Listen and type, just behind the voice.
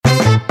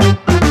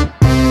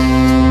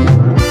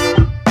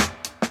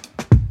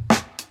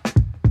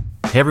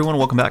Hey everyone,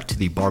 welcome back to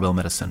the Barbell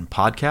Medicine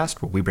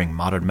Podcast, where we bring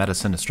modern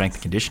medicine to strength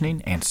and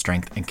conditioning and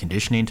strength and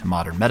conditioning to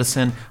modern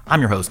medicine. I'm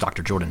your host,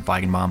 Dr. Jordan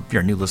Feigenbaum. If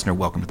you're a new listener,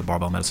 welcome to the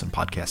Barbell Medicine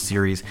Podcast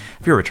series.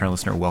 If you're a return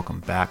listener,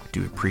 welcome back. We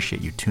do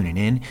appreciate you tuning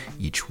in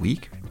each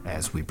week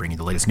as we bring you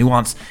the latest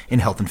nuance in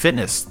health and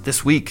fitness.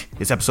 This week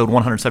is episode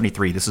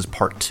 173. This is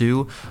part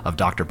 2 of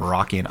Dr.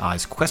 Baraki and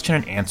I's question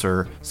and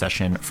answer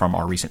session from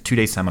our recent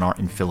 2-day seminar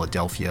in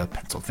Philadelphia,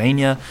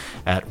 Pennsylvania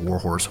at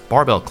Warhorse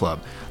Barbell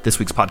Club. This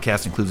week's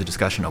podcast includes a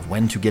discussion of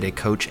when to get a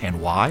coach and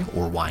why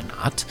or why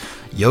not,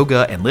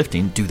 yoga and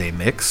lifting, do they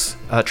mix,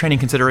 training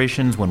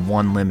considerations when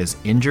one limb is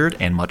injured,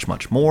 and much,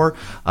 much more.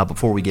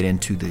 Before we get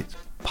into the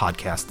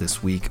podcast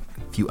this week,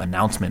 a few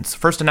announcements.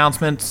 First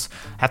announcements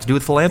have to do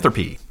with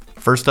philanthropy.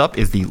 First up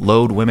is the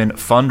Load Women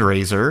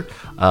fundraiser.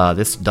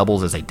 This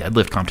doubles as a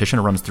deadlift competition.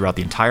 It runs throughout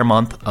the entire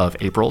month of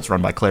April. It's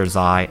run by Claire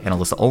Zai and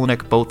Alyssa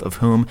Olenek, both of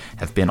whom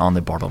have been on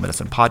the Barbell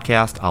Medicine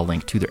Podcast. I'll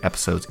link to their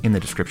episodes in the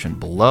description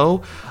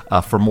below.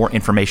 For more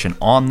information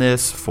on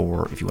this,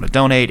 for if you want to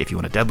donate, if you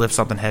want to deadlift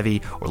something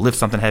heavy or lift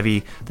something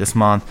heavy this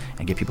month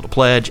and get people to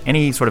pledge,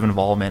 any sort of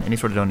involvement, any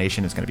sort of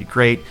donation is going to be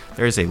great.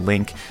 There is a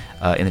link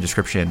in the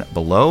description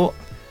below.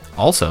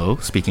 Also,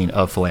 speaking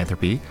of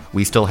philanthropy,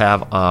 we still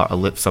have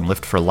some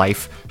Lift for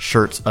Life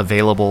shirts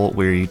available.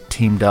 We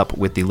teamed up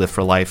with the Lift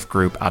for Life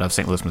group out of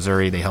St. Louis,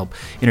 Missouri. They help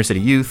inner city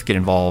youth get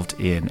involved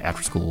in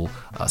after-school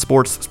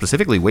sports,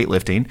 specifically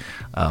weightlifting,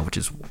 which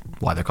is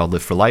why they're called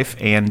Lift for Life.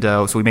 And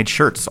so we made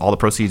shirts. All the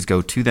proceeds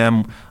go to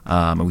them,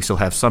 and we still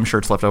have some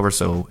shirts left over,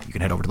 so you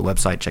can head over to the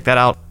website, check that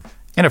out.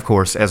 And of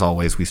course, as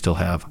always, we still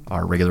have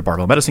our regular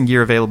Barbell Medicine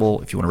gear available.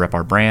 If you want to rep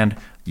our brand,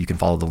 you can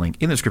follow the link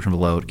in the description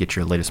below to get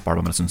your latest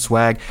Barbell Medicine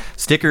swag.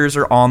 Stickers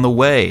are on the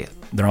way.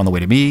 They're on the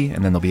way to me,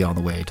 and then they'll be on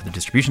the way to the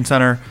distribution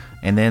center.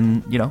 And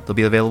then, they'll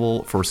be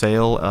available for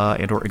sale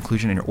and or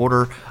inclusion in your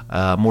order.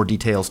 More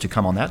details to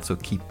come on that, so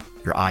keep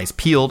your eyes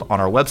peeled on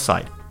our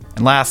website.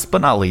 And last but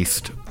not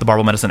least, the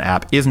Barbell Medicine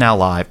app is now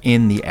live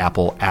in the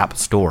Apple App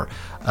Store.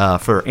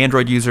 For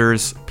Android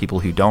users, people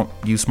who don't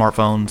use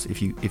smartphones,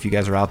 if you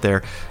guys are out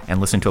there and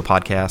listening to a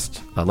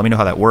podcast, let me know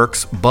how that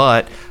works.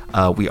 But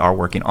we are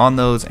working on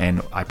those,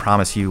 and I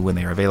promise you when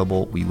they are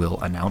available, we will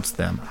announce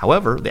them.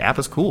 However, the app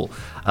is cool.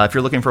 If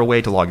you're looking for a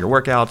way to log your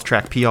workouts,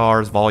 track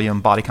PRs,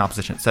 volume, body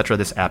composition, etc.,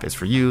 this app is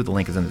for you. The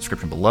link is in the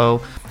description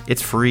below.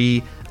 It's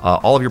free.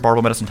 All of your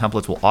Barbell Medicine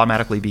templates will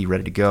automatically be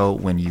ready to go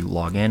when you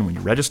log in, when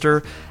you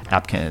register.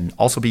 App can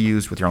also be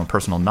used with your own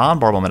personal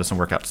non-Barbell Medicine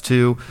workouts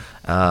too.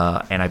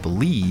 And I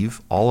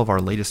believe all of our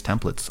latest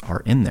templates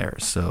are in there.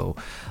 So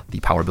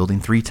the Power Building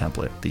 3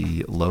 template,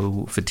 the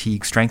low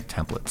fatigue strength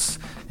templates,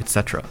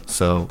 etc.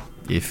 So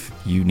if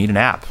you need an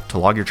app to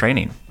log your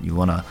training, you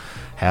want to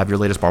have your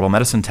latest Barbell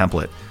Medicine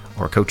template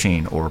or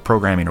coaching or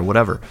programming or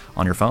whatever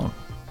on your phone,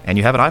 and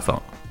you have an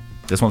iPhone,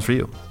 this one's for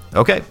you.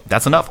 Okay,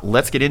 that's enough.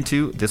 Let's get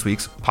into this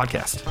week's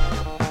podcast.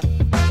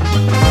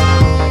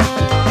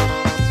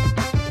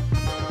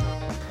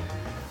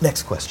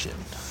 Next question.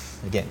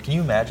 Again, can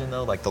you imagine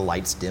though, like the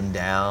lights dim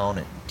down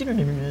and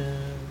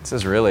this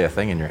is really a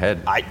thing in your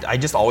head. I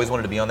just always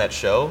wanted to be on that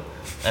show,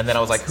 and then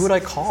I was like, who would I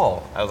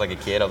call? I was like a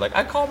kid. I was like,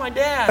 I'd call my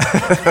dad.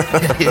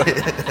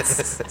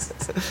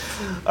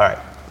 All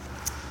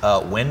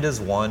right. When does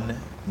one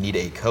need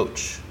a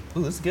coach?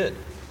 Ooh, this is good.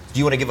 Do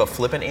you want to give a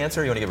flippant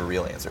answer or you want to give a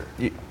real answer?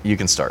 You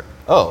can start.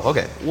 Oh,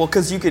 okay. Well,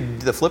 because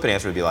the flippant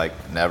answer would be like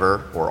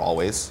never or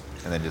always,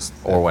 and then just...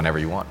 Or whenever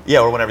you want.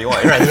 Yeah, or whenever you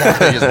want. Right,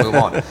 yeah, just move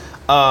on.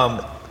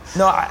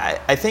 No,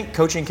 I think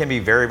coaching can be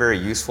very, very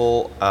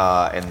useful,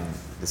 and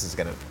this is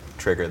going to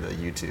trigger the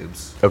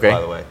YouTubes, okay,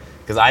 by the way.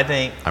 Because I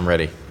think... I'm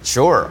ready.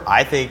 Sure.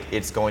 I think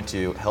it's going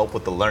to help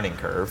with the learning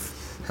curve.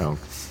 Oh.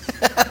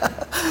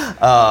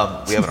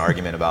 We have an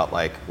argument about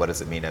like what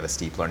does it mean to have a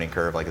steep learning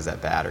curve? Like, is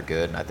that bad or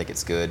good? And I think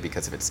it's good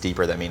because if it's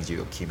steeper, that means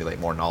you accumulate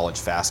more knowledge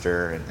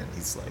faster. And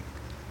he's like,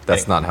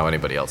 that's not how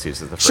anybody else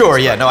uses the phrase. Sure,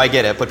 yeah, no, I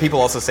get it. But people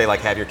also say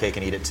like have your cake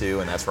and eat it too,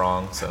 and that's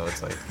wrong. So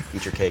it's like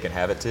eat your cake and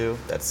have it too.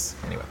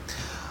 Anyway.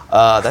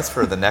 That's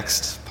for the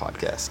next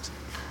podcast.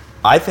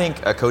 I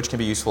think a coach can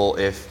be useful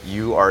if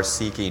you are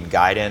seeking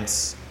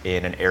guidance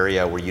in an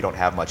area where you don't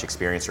have much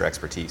experience or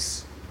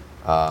expertise.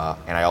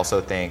 And I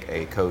also think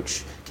a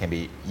coach can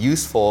be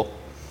useful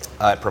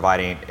at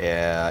providing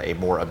a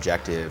more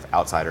objective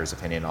outsider's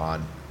opinion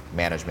on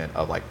management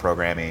of like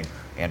programming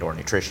and or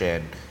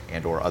nutrition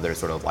and or other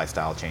sort of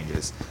lifestyle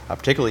changes.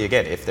 Particularly,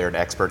 again, if they're an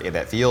expert in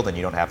that field and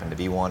you don't happen to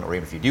be one, or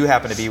even if you do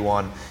happen to be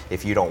one,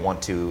 if you don't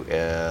want to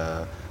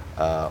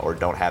or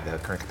don't have the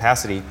current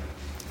capacity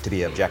to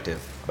be objective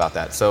about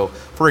that. So,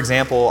 for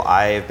example,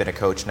 I've been a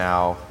coach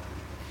now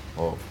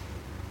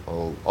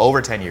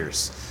over 10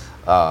 years.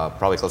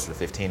 Probably closer to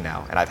 15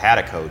 now. And I've had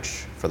a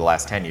coach for the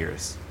last 10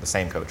 years, the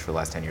same coach for the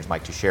last 10 years,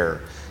 Mike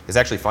Teixeira. It's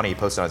actually funny, he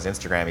posted on his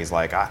Instagram, he's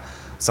like,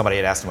 somebody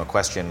had asked him a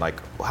question like,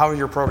 how has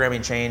your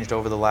programming changed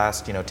over the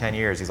last 10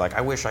 years? He's like,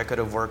 I wish I could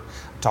have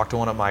talked to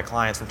one of my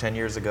clients from 10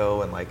 years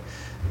ago and like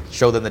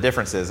show them the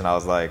differences. And I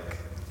was like,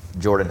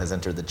 Jordan has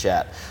entered the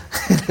chat.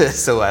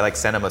 So I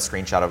sent him a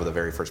screenshot of the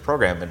very first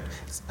program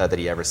that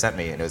he ever sent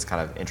me, and it was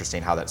kind of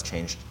interesting how that's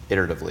changed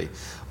iteratively.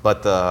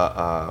 But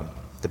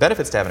the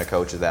benefits to having a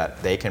coach is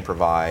that they can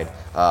provide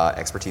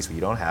expertise when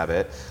you don't have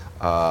it,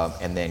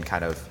 and then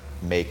kind of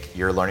make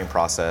your learning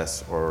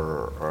process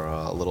or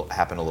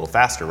happen a little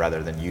faster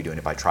rather than you doing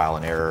it by trial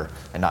and error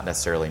and not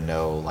necessarily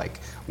know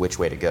which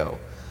way to go.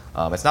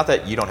 It's not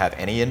that you don't have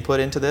any input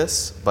into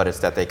this, but it's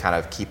that they kind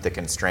of keep the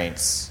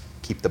constraints,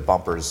 keep the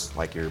bumpers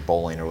like you're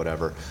bowling or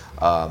whatever,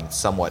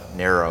 somewhat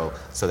narrow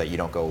so that you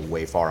don't go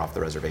way far off the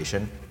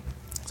reservation.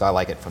 So I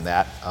like it from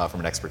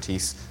an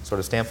expertise sort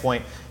of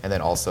standpoint. And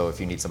then also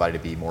if you need somebody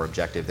to be more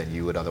objective than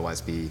you would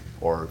otherwise be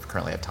or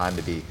currently have time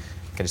to be, you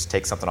can just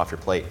take something off your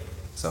plate.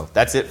 So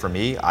that's it for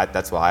me.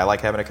 That's why I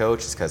like having a coach,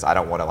 is because I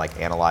don't want to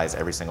analyze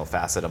every single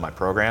facet of my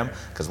program,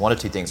 because one of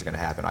two things are going to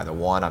happen. Either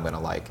one, I'm going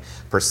to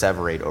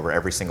perseverate over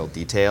every single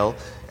detail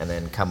and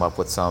then come up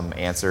with some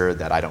answer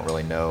that I don't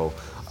really know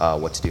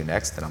what to do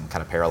next, and I'm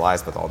kind of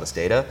paralyzed with all this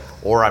data,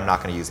 or I'm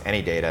not going to use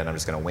any data and I'm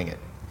just going to wing it.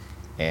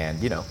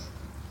 And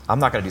I'm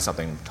not going to do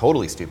something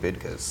totally stupid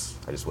because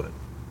I just wouldn't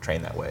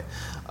train that way.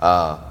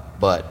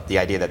 But the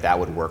idea that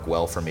would work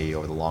well for me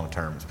over the long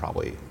term is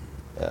probably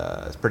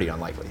is pretty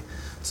unlikely.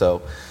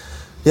 So,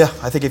 yeah,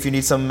 I think if you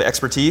need some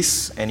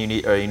expertise and you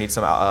need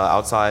some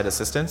outside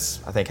assistance,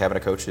 I think having a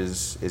coach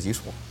is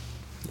useful.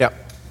 Yeah.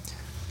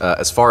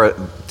 As far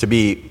to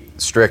be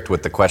strict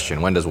with the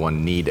question, when does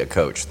one need a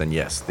coach? Then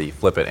yes, the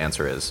flip it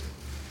answer is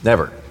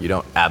never. You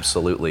don't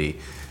absolutely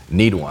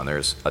need one.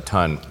 There's a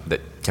ton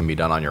that can be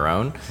done on your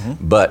own,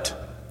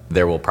 but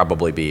there will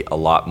probably be a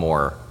lot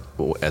more,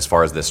 as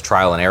far as this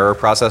trial and error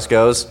process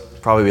goes,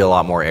 probably be a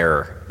lot more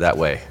error that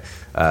way.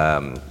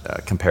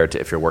 Compared to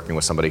if you're working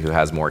with somebody who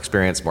has more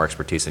experience, more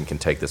expertise, and can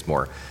take this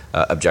more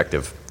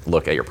objective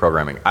look at your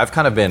programming. I've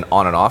kind of been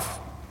on and off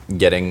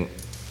getting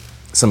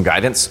some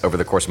guidance over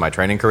the course of my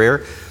training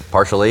career.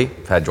 Partially,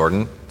 I've had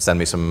Jordan send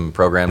me some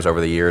programs over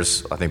the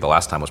years. I think the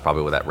last time was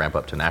probably with that ramp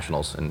up to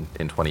nationals in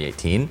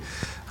 2018.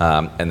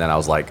 And then I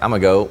was like, I'm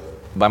going to go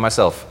by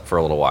myself for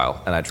a little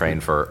while. And I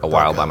trained for a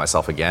while by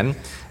myself again.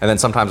 And then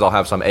sometimes I'll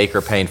have some ache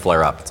or pain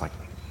flare up. It's like,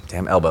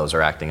 damn, elbows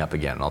are acting up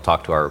again. And I'll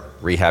talk to our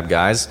rehab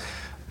guys.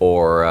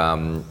 Or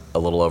a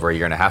little over a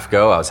year and a half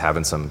ago, I was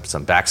having some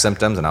back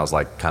symptoms, and I was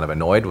kind of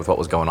annoyed with what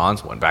was going on.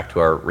 So I went back to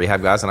our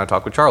rehab guys, and I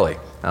talked with Charlie.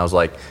 And I was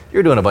like,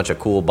 you're doing a bunch of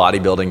cool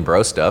bodybuilding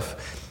bro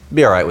stuff.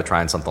 Be all right with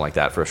trying something like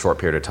that for a short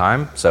period of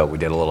time. So we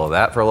did a little of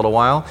that for a little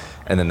while.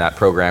 And then that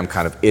program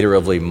kind of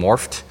iteratively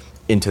morphed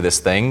into this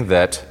thing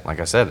that, like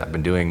I said, I've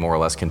been doing more or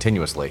less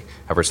continuously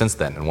ever since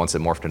then. And once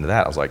it morphed into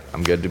that, I was like,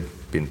 I'm good to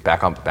be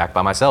back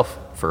by myself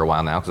for a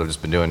while now, because I've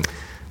just been doing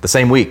the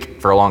same week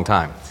for a long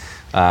time.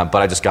 But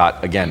I just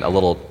got, again, a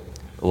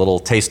little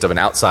taste of an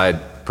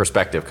outside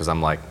perspective, because I'm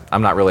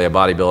not really a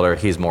bodybuilder.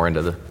 He's more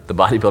into the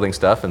bodybuilding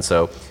stuff. And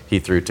so he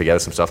threw together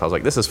some stuff. I was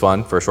like, this is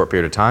fun for a short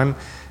period of time,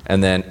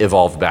 and then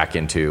evolved back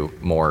into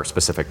more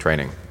specific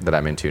training that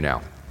I'm into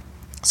now.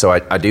 So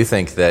I do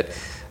think that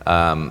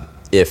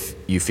if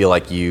you feel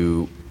like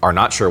you are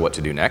not sure what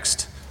to do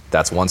next,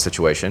 that's one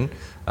situation.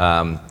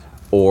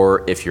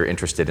 Or if you're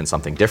interested in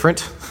something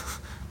different,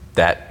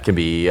 that can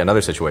be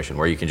another situation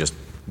where you can just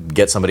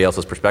get somebody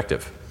else's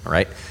perspective, all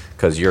right?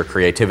 Because your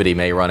creativity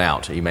may run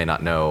out. You may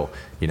not know,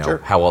 Sure.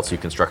 how else you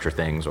can structure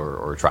things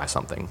or try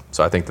something.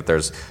 So I think that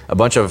there's a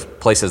bunch of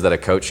places that a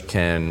coach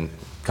can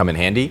come in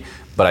handy,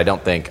 but I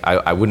don't think,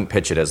 I wouldn't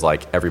pitch it as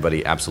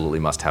everybody absolutely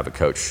must have a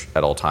coach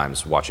at all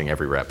times watching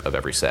every rep of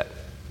every set.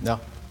 No.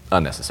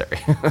 Unnecessary.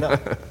 No.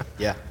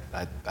 Yeah,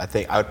 I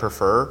think I would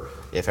prefer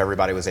if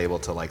everybody was able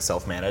to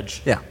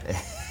self-manage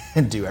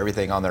and do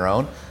everything on their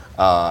own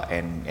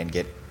and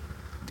get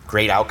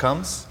great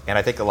outcomes, and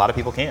I think a lot of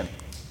people can,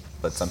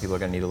 but some people are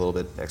going to need a little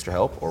bit extra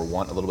help or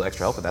want a little bit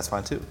extra help, and that's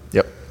fine too.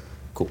 Yep.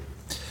 Cool.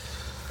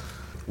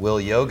 Will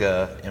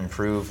yoga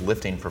improve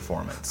lifting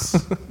performance?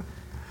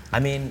 I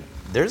mean,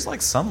 there's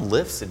some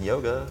lifts in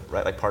yoga,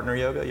 right? Like partner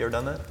yoga. You ever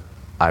done that?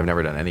 I've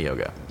never done any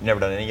yoga. You never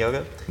done any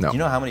yoga? No. Do you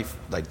know how many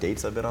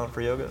dates I've been on for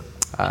yoga?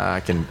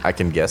 I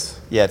can guess.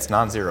 Yeah, it's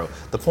non-zero.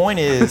 The point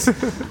is,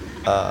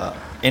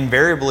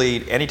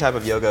 invariably, any type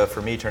of yoga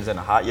for me turns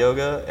into hot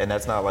yoga, and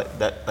that's not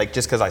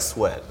just because I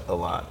sweat a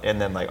lot,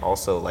 and then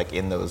also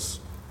in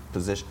those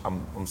positions,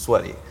 I'm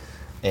sweaty,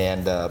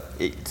 and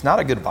it's not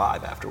a good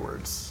vibe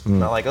afterwards. It's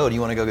not oh, do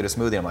you want to go get a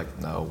smoothie? I'm like,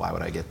 no, why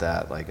would I get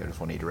that? I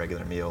just want to eat a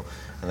regular meal,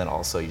 and then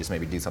also you just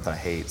maybe do something I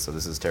hate, so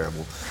this is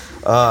terrible.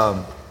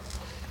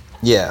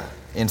 Yeah,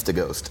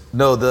 Insta-ghost.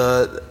 No,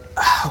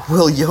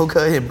 will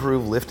yoga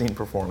improve lifting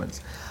performance?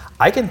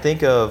 I can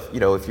think of,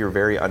 if you're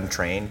very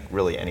untrained,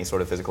 really any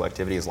sort of physical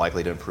activity is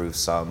likely to improve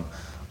some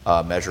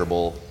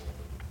measurable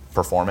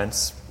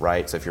performance,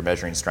 right? So if you're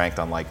measuring strength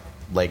on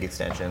leg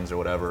extensions or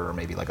whatever, or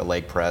maybe a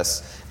leg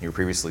press, and you were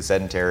previously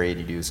sedentary and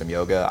you do some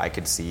yoga, I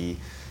could see,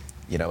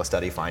 a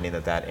study finding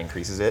that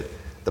increases it.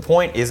 The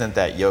point isn't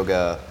that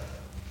yoga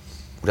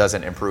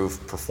doesn't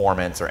improve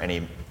performance or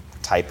any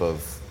type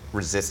of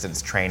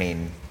resistance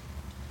training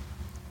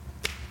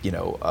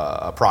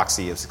a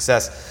proxy of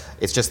success.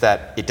 It's just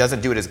that it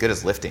doesn't do it as good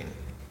as lifting.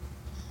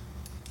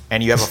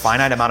 And you have a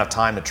finite amount of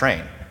time to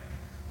train.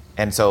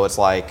 And so it's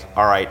like,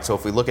 all right, so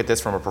if we look at this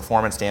from a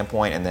performance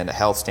standpoint and then a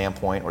health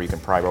standpoint, or you can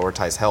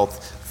prioritize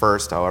health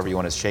first, however you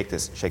want to shake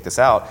this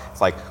out, it's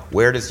like,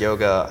 how does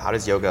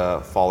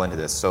yoga fall into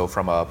this? So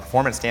from a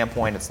performance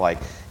standpoint, it's like,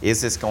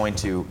 is this going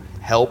to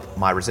help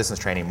my resistance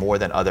training more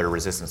than other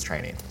resistance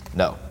training?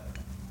 No.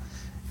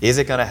 Is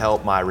it going to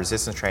help my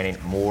resistance training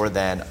more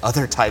than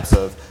other types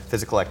of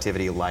physical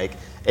activity like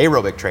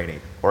aerobic training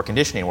or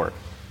conditioning work?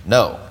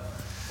 No.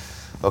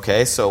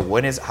 Okay, so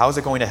how is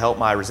it going to help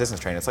my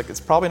resistance training? It's like, it's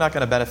probably not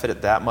going to benefit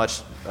it that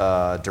much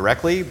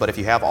directly, but if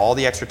you have all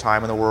the extra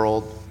time in the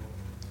world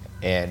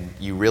and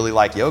you really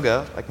like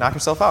yoga, like, knock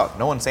yourself out.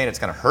 No one's saying it's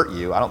going to hurt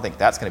you. I don't think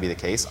that's going to be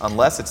the case,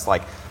 unless it's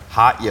like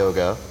hot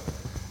yoga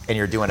and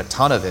you're doing a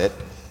ton of it.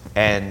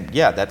 And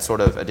yeah, that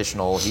sort of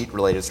additional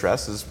heat-related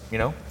stress is,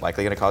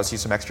 likely going to cause you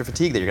some extra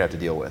fatigue that you're going to have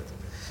to deal with.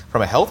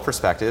 From a health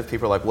perspective,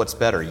 people are like, what's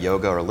better,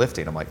 yoga or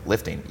lifting? I'm like,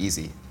 lifting,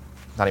 easy.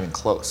 Not even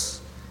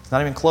close. It's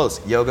not even close.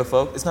 Yoga,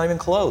 folks, it's not even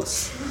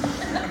close.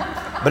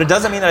 But it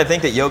doesn't mean that I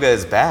think that yoga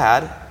is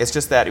bad. It's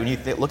just that when you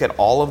look at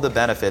all of the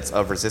benefits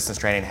of resistance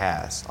training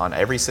has on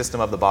every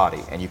system of the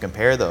body, and you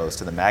compare those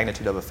to the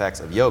magnitude of effects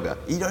of yoga,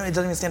 it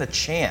doesn't even stand a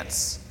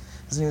chance.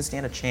 It doesn't even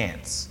stand a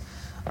chance.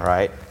 All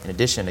right? In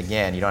addition,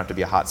 again, you don't have to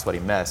be a hot, sweaty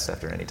mess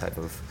after any type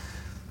of...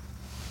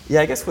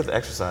 Yeah, I guess with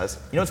exercise.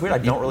 It's weird, I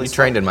don't really... You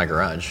trained in my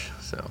garage,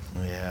 so...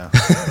 Yeah.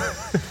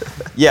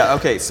 Yeah,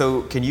 okay,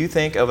 so can you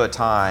think of a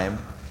time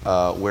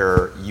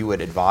where you would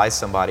advise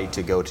somebody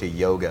to go to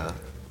yoga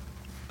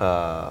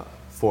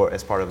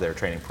as part of their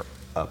training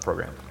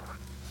program?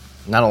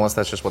 Not unless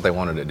that's just what they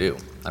wanted to do.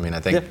 I mean,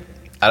 I think...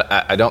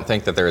 Yeah. I don't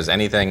think that there is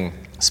anything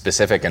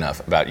specific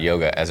enough about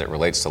yoga as it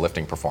relates to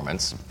lifting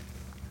performance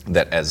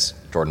that, as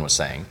Jordan was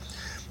saying,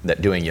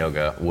 that doing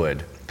yoga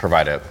would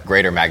provide a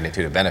greater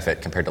magnitude of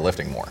benefit compared to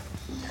lifting more.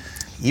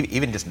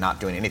 Even just not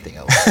doing anything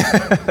else.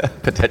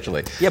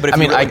 Potentially. Yeah, but if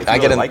you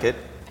really like it.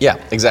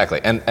 Yeah, exactly.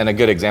 And a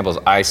good example is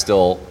I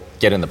still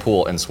get in the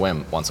pool and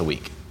swim once a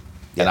week.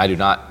 Yeah. And I do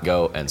not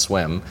go and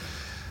swim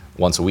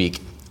once a week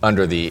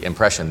under the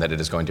impression that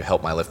it is going to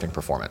help my lifting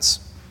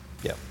performance.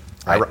 Yeah.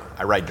 Right?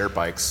 I ride dirt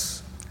bikes.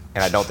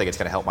 And I don't think it's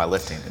going to help my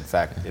lifting. In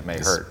fact, it may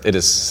hurt. It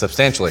has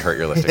substantially hurt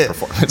your lifting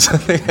performance.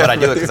 But I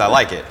do it because I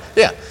like it.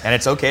 Yeah. And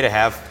it's okay to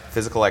have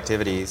physical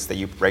activities that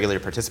you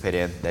regularly participate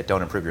in that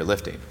don't improve your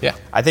lifting. Yeah.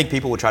 I think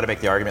people would try to make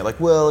the argument like,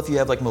 well, if you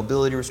have like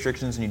mobility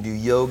restrictions and you do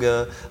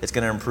yoga, it's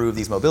going to improve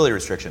these mobility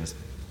restrictions.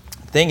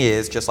 Thing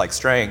is, just like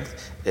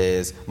strength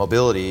is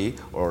mobility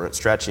or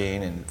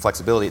stretching and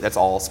flexibility, that's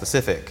all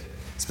specific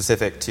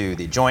to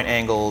the joint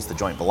angles, the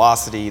joint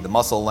velocity, the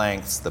muscle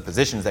lengths, the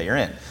positions that you're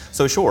in.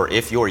 So sure,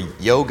 if your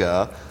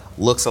yoga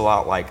looks a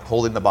lot like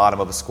holding the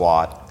bottom of a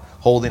squat,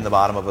 holding the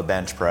bottom of a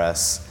bench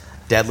press,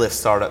 deadlift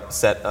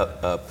set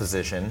up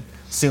position,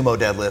 sumo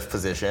deadlift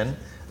position,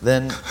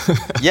 then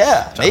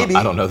yeah, maybe.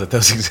 I don't know that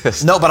those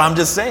exist. No, but I'm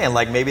just saying,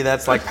 like, maybe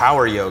that's like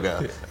power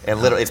yoga,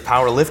 and literally it's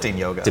powerlifting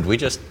yoga. Did we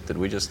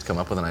just come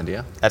up with an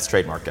idea? That's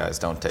trademark, guys.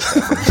 Don't take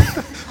that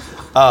from me.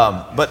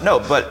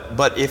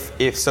 But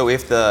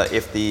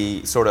if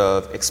the sort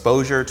of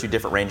exposure to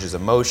different ranges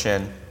of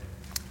motion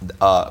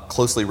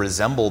closely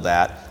resemble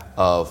that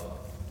of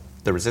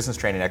the resistance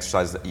training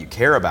exercises that you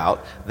care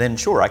about, then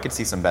sure, I could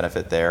see some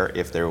benefit there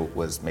if there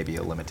was maybe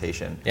a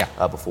limitation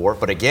before.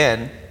 But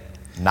again,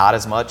 not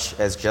as much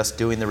as just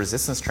doing the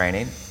resistance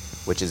training,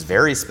 which is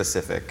very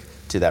specific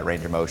to that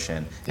range of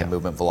motion and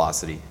movement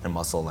velocity and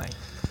muscle length.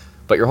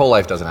 But your whole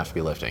life doesn't have to be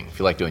lifting. If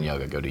you like doing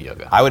yoga, go do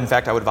yoga. I would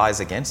advise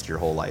against your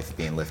whole life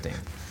being lifting.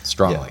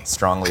 Strongly. Yeah,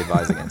 strongly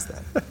advise against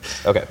that.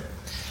 Okay.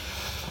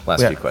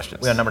 Last few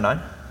questions. We on number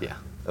 9? Yeah.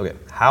 Okay.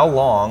 How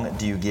long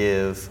do you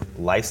give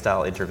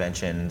lifestyle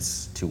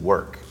interventions to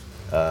work?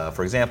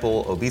 For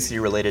example,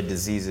 obesity-related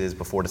diseases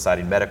before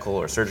deciding medical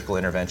or surgical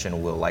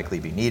intervention will likely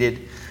be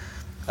needed.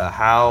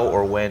 How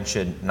or when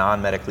should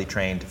non-medically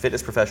trained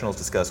fitness professionals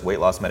discuss weight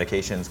loss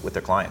medications with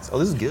their clients? Oh,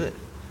 this is good.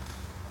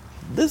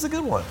 This is a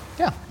good one.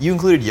 Yeah. You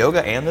included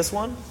yoga and this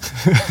one?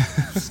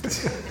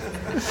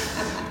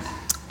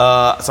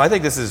 So I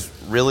think this is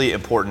really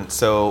important.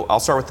 So I'll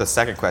start with the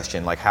second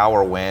question, like how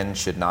or when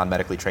should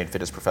non-medically trained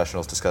fitness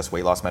professionals discuss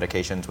weight loss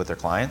medications with their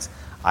clients?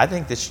 I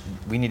think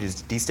we need to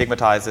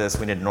destigmatize this.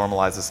 We need to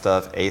normalize this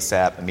stuff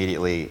ASAP,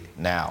 immediately,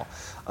 now.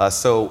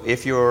 So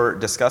if you're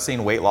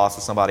discussing weight loss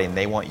with somebody and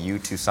they want you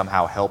to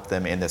somehow help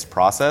them in this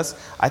process,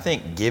 I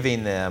think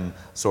giving them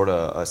sort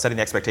of setting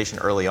the expectation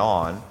early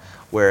on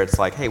where it's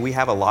like, hey, we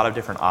have a lot of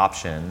different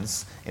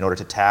options in order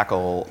to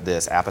tackle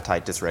this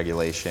appetite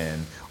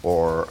dysregulation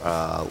or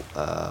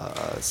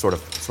sort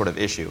of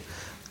issue.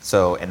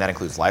 So, and that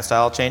includes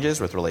lifestyle changes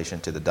with relation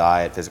to the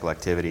diet, physical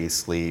activity,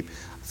 sleep,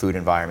 food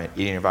environment,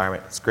 eating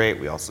environment. It's great.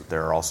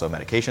 There are also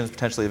medications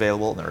potentially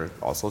available, and there are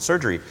also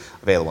surgery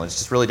available. And it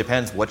just really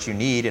depends what you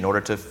need in order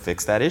to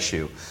fix that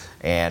issue.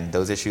 And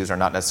those issues are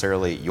not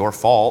necessarily your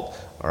fault,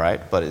 all right?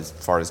 But as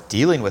far as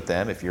dealing with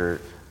them, if you're,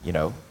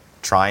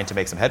 trying to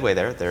make some headway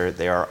there,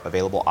 they are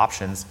available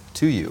options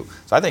to you.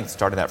 So I think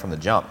starting that from the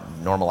jump,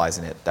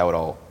 normalizing it, that would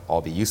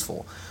all be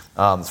useful.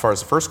 As far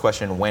as the first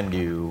question, when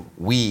do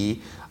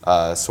we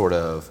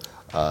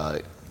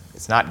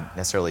it's not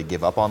necessarily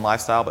give up on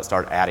lifestyle, but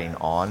start adding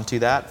on to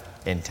that,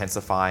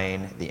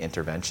 intensifying the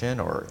intervention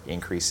or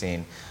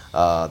increasing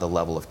the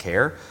level of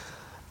care?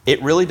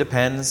 It really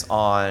depends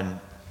on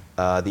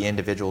the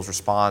individual's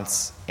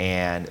response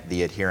and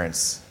the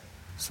adherence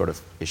sort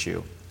of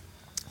issue.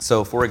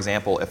 So, for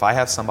example, if I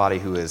have somebody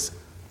who is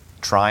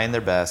trying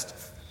their best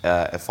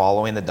at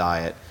following the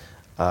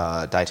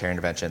dietary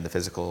intervention, the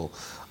physical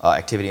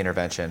activity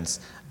interventions,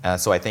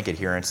 so I think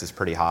adherence is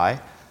pretty high,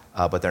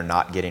 but they're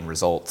not getting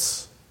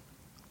results,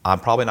 I'm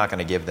probably not going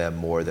to give them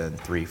more than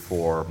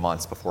 3-4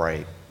 months before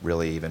I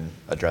really even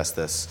address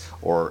this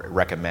or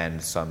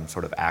recommend some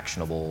sort of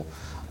actionable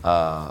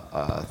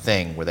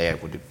thing where they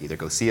would either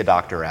go see a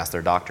doctor or ask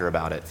their doctor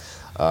about it,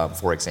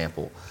 for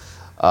example.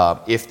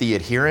 If the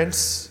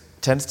adherence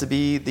tends to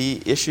be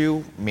the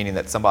issue, meaning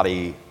that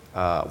somebody,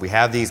 we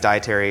have these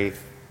dietary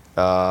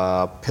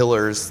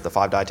pillars, the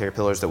 5 dietary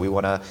pillars that we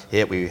want to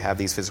hit, we have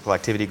these physical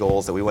activity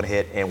goals that we want to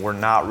hit, and we're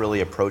not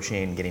really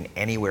approaching getting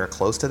anywhere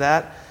close to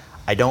that,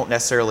 I don't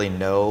necessarily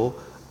know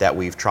that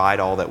we've tried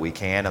all that we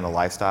can in the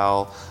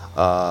lifestyle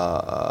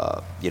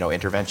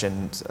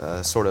interventions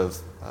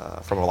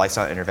from a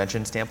lifestyle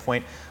intervention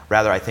standpoint.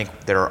 Rather, I think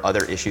there are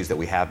other issues that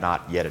we have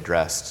not yet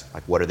addressed,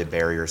 like what are the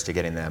barriers to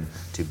getting them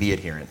to be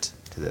adherent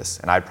to this.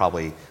 And I'd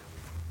probably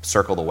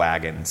circle the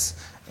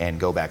wagons and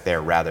go back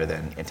there rather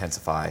than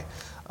intensify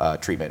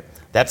treatment.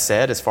 That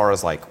said, as far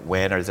as like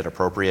when is it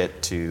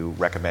appropriate to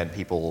recommend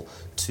people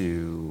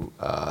to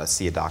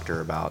see a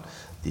doctor about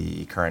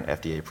the current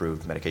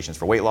FDA-approved medications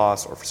for weight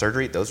loss or for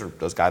surgery, those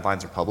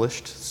guidelines are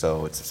published.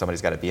 So if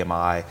somebody's got a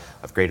BMI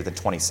of greater than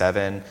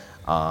 27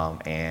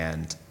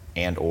 and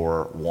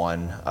or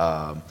one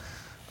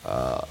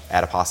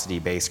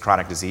adiposity-based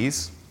chronic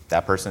disease,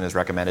 that person is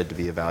recommended to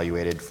be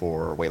evaluated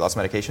for weight loss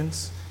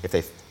medications if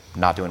they're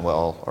not doing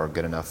well or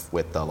good enough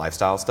with the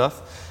lifestyle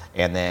stuff.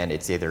 And then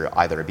it's either a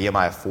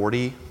BMI of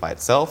 40 by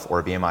itself or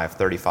a BMI of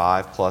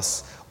 35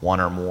 plus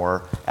one or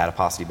more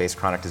adiposity-based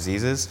chronic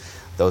diseases.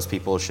 Those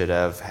people should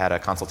have had a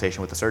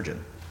consultation with a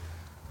surgeon.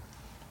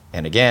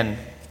 And again,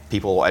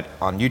 people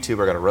on YouTube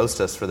are going to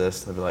roast us for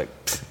this. They'll be like,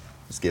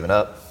 just giving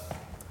up,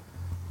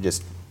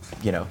 just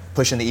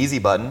pushing the easy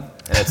button.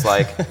 And it's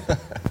like,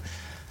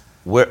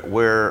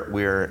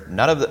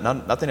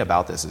 nothing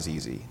about this is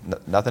easy.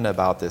 Nothing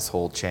about this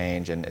whole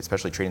change, and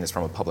especially treating this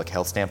from a public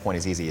health standpoint,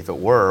 is easy. If it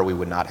were, we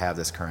would not have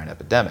this current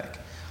epidemic.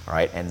 All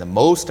right, and the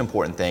most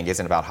important thing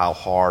isn't about how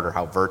hard or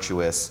how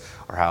virtuous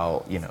or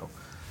how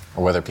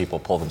or whether people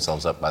pull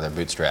themselves up by their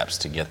bootstraps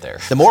to get there.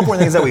 The more important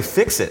thing is that we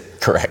fix it.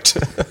 Correct.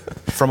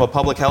 From a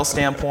public health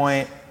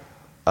standpoint,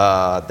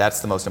 that's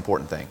the most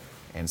important thing,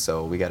 and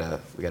so we gotta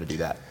do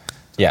that.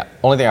 Yeah.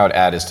 Only thing I would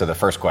add is to the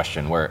first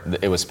question, where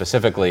it was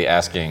specifically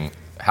asking,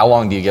 how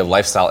long do you give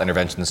lifestyle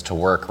interventions to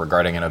work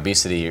regarding an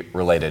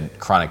obesity-related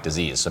chronic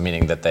disease? So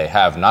meaning that they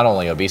have not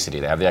only obesity,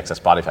 they have the excess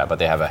body fat, but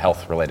they have a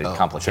health-related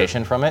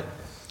complication from it.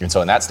 And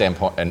so in that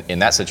standpoint, and in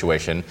that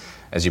situation,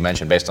 as you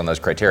mentioned, based on those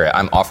criteria,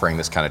 I'm offering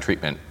this kind of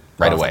treatment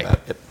right away.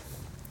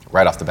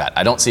 Right off the bat.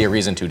 I don't see a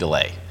reason to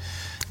delay.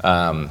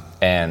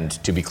 And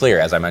to be clear,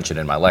 as I mentioned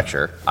in my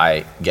lecture,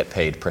 I get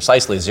paid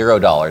precisely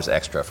 $0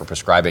 extra for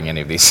prescribing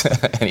any of these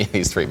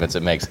treatments.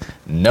 It makes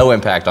no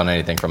impact on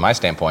anything from my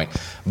standpoint.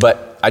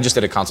 But I just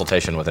did a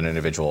consultation with an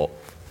individual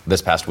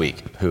this past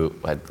week who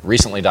had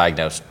recently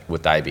diagnosed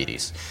with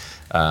diabetes.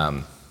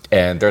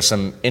 And there's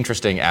some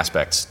interesting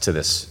aspects to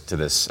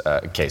this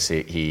case.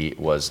 He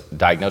was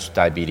diagnosed with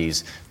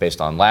diabetes based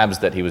on labs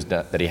that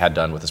he had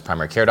done with his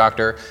primary care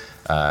doctor.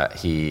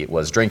 He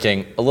was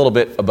drinking a little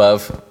bit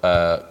above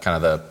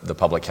kind of the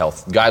public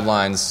health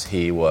guidelines.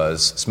 He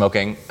was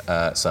smoking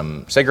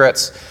some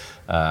cigarettes.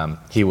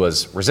 He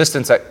was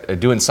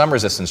doing some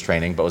resistance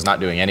training, but was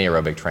not doing any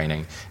aerobic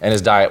training, and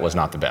his diet was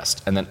not the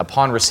best. And then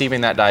upon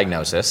receiving that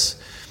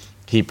diagnosis,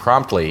 he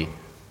promptly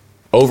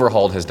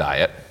overhauled his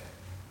diet,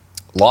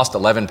 lost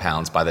 11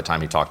 pounds by the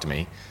time he talked to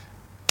me,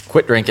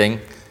 quit drinking,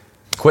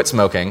 quit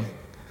smoking.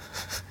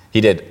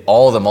 He did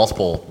all the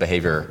multiple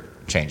behavior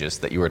changes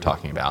that you were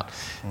talking about.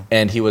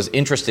 And he was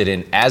interested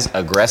in as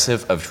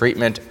aggressive of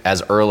treatment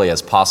as early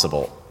as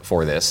possible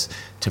for this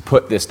to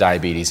put this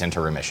diabetes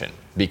into remission,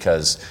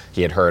 because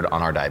he had heard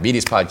on our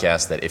diabetes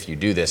podcast that if you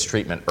do this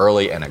treatment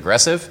early and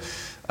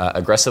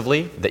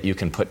aggressively, that you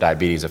can put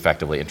diabetes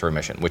effectively into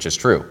remission, which is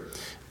true.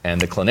 And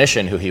the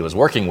clinician who he was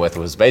working with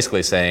was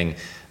basically saying,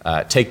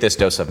 take this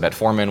dose of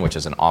metformin, which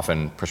is an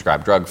often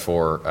prescribed drug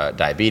for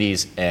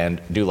diabetes,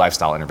 and do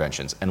lifestyle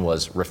interventions, and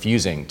was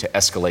refusing to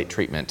escalate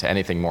treatment to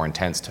anything more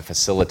intense to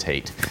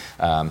facilitate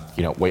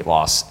weight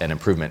loss and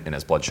improvement in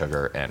his blood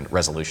sugar and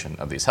resolution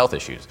of these health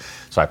issues.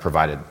 So I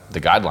provided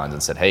the guidelines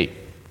and said, hey,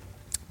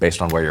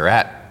 based on where you're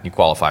at, you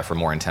qualify for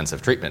more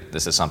intensive treatment.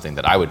 This is something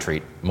that I would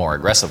treat more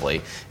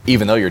aggressively,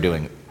 even though you're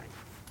doing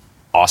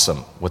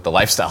awesome with the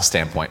lifestyle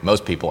standpoint.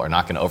 Most people are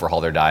not going to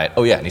overhaul their diet.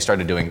 Oh yeah, and he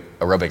started doing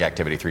aerobic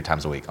activity 3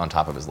 times a week on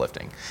top of his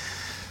lifting.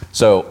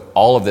 So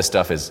all of this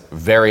stuff is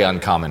very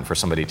uncommon for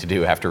somebody to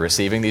do after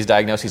receiving these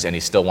diagnoses, and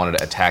he still wanted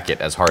to attack it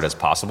as hard as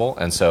possible.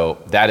 And so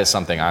that is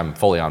something I'm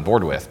fully on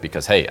board with,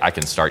 because hey, I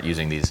can start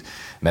using these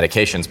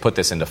medications, put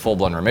this into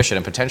full-blown remission,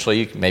 and potentially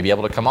you may be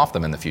able to come off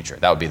them in the future.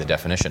 That would be the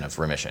definition of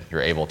remission.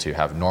 You're able to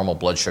have normal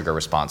blood sugar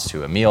response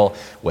to a meal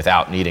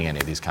without needing any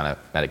of these kind of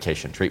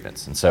medication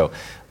treatments. And so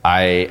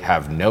I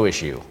have no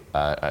issue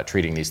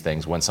treating these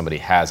things when somebody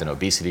has an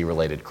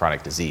obesity-related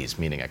chronic disease,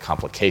 meaning a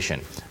complication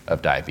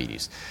of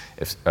diabetes,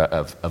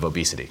 of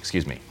obesity,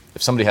 excuse me.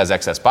 If somebody has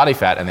excess body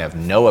fat and they have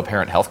no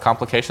apparent health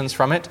complications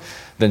from it,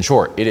 then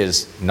sure, it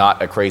is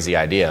not a crazy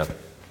idea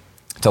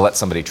to let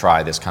somebody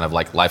try this kind of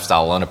like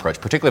lifestyle alone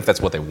approach, particularly if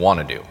that's what they want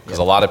to do. Because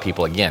a lot of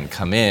people, again,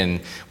 come in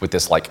with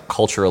this like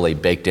culturally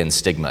baked in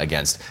stigma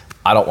against,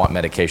 I don't want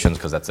medications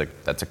because that's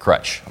a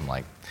crutch. I'm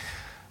like,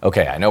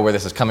 okay, I know where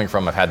this is coming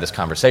from. I've had this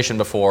conversation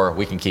before.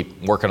 We can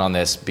keep working on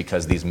this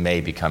because these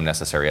may become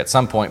necessary at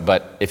some point.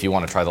 But if you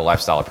want to try the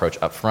lifestyle approach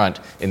up front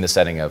in the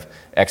setting of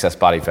excess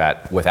body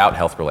fat without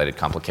health-related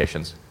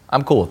complications,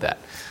 I'm cool with that.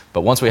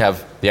 But once we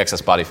have the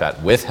excess body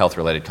fat with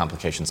health-related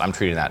complications, I'm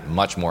treating that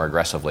much more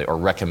aggressively, or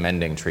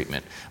recommending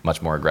treatment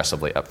much more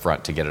aggressively up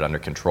front to get it under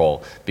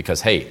control.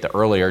 Because hey, the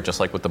earlier, just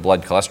like with the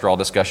blood cholesterol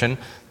discussion,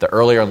 the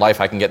earlier in life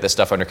I can get this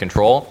stuff under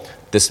control,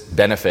 this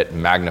benefit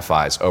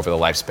magnifies over the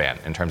lifespan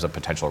in terms of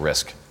potential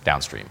risk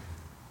downstream.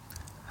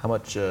 How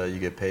much you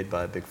get paid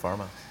by Big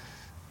Pharma?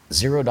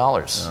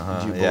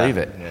 $0. Would you believe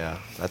it? Yeah,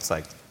 that's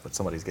like what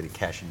somebody's getting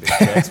cash in big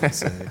checks would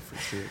say, for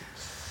sure.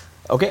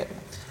 Okay.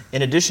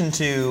 In addition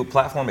to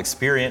platform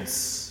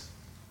experience,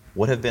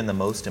 what have been the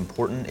most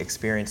important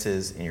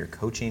experiences in your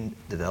coaching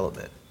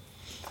development?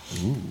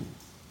 Ooh.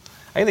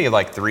 I can think of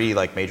like 3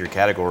 like major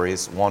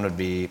categories. One would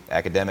be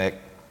academic,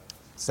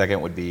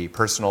 second would be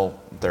personal,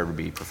 third would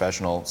be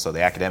professional. So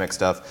the academic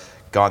stuff,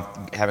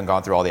 having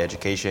gone through all the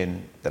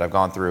education that I've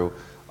gone through,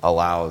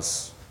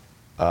 allows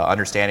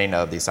understanding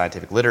of the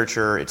scientific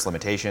literature, its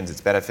limitations, its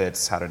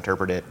benefits, how to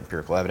interpret it,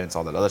 empirical evidence,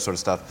 all that other sort of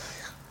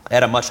stuff,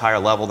 at a much higher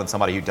level than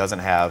somebody who doesn't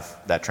have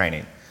that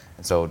training.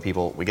 And so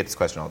when we get this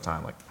question all the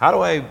time, like, how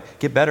do I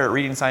get better at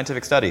reading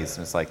scientific studies?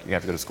 And it's like, you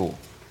have to go to school.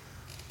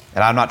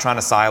 And I'm not trying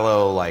to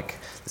silo like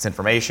this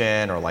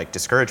information or like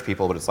discourage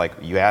people, but it's like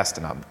you asked,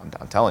 and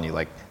I'm telling you,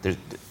 like, to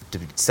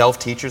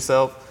self-teach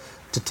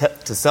yourself,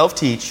 to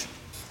self-teach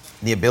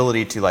the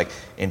ability to like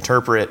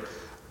interpret,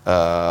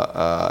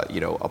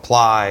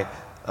 apply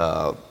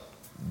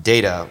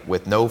data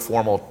with no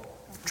formal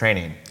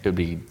training. It would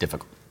be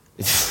difficult.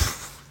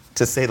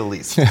 To say the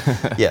least.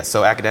 Yeah,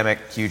 so academic,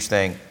 huge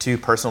thing. 2,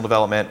 personal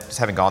development, just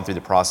having gone through the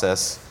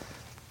process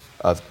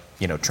of,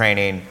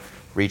 training,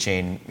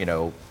 reaching,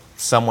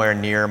 somewhere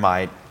near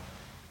my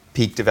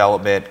peak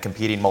development,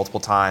 competing multiple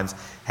times,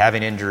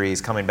 having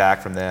injuries, coming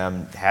back from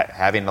them,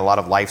 having a lot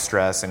of life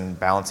stress and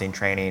balancing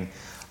training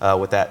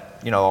with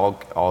that,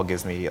 all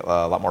gives me a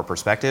lot more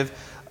perspective.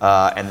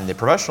 And then the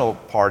professional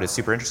part is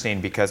super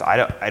interesting because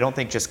I don't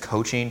think just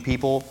coaching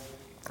people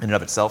in and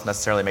of itself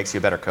necessarily makes you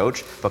a better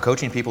coach, but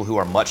coaching people who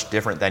are much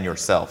different than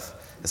yourself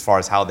as far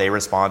as how they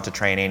respond to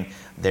training,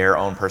 their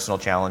own personal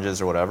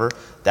challenges or whatever,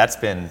 that's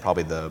been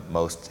probably the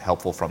most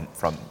helpful from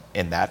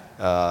in that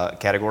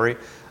category,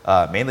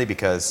 mainly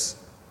because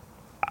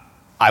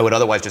I would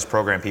otherwise just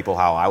program people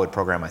how I would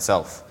program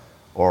myself,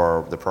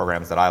 or the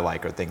programs that I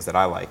like or things that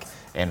I like,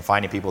 and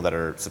finding people that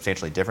are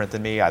substantially different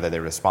than me, either they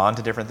respond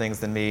to different things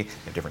than me,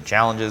 have different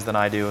challenges than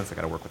I do, and so I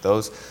got to work with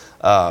those.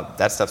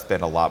 That stuff's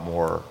been a lot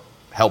more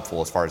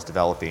helpful as far as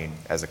developing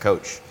as a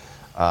coach.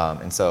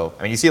 And so,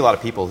 you see a lot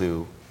of people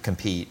who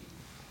compete,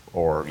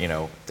 or,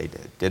 they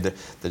did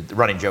the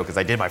running joke is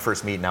I did my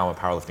first meet, now I'm a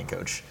powerlifting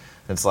coach.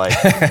 And it's like,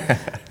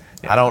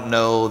 I don't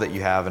know that you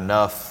have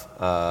enough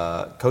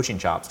coaching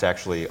chops to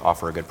actually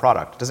offer a good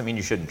product. It doesn't mean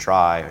you shouldn't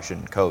try or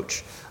shouldn't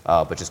coach,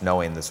 but just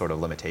knowing the sort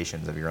of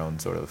limitations of your own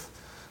sort of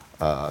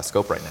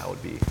scope right now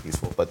would be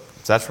useful. But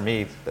so that's for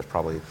me, that's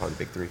probably the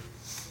big 3.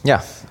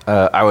 Yeah,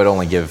 I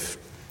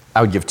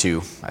would give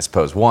 2, I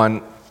suppose.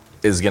 One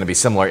is going to be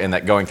similar in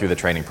that going through the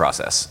training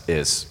process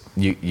is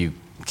you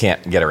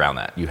can't get around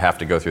that. You have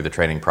to go through the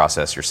training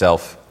process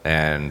yourself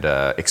and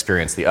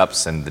experience the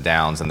ups and the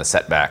downs and the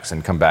setbacks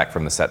and come back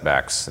from the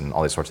setbacks and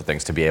all these sorts of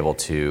things to be able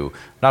to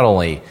not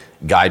only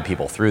guide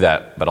people through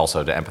that, but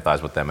also to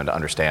empathize with them and to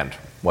understand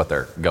what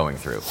they're going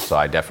through. So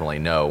I definitely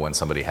know when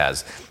somebody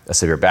has a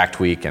severe back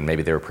tweak and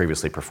maybe they were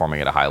previously performing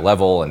at a high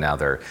level and now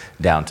they're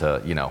down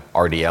to,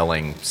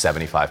 RDLing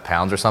 75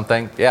 pounds or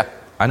something. Yeah,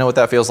 I know what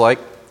that feels like,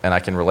 and I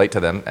can relate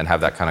to them and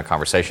have that kind of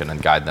conversation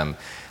and guide them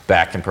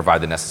back and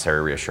provide the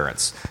necessary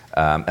reassurance.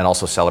 And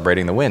also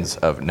celebrating the wins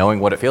of knowing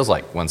what it feels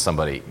like when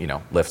somebody,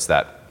 lifts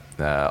that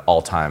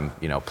all-time,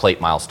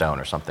 plate milestone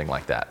or something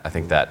like that. I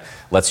think that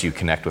lets you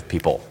connect with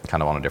people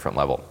kind of on a different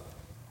level.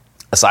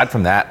 Aside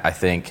from that, I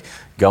think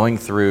going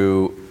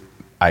through,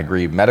 I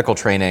agree, medical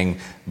training,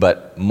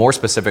 but more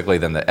specifically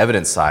than the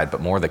evidence side,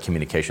 but more the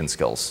communication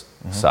skills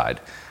side.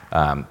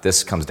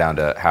 This comes down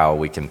to how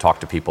we can talk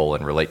to people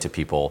and relate to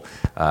people,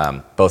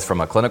 both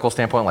from a clinical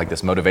standpoint, like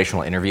this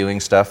motivational interviewing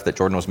stuff that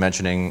Jordan was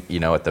mentioning,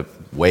 at the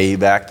way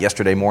back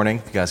yesterday morning.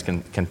 If you guys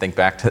can think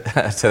back to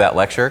that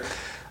lecture.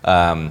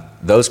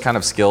 Those kind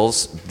of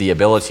skills, the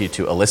ability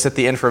to elicit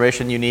the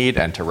information you need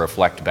and to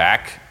reflect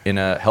back in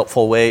a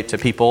helpful way to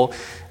people,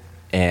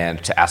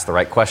 and to ask the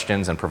right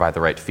questions and provide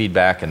the right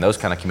feedback, and those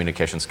kind of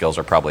communication skills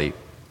are probably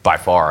by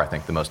far, I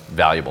think, the most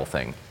valuable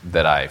thing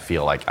that I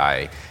feel like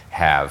I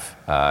have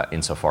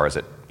insofar as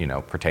it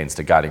pertains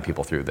to guiding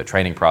people through the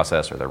training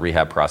process or the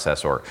rehab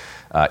process, or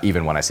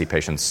even when I see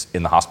patients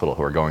in the hospital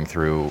who are going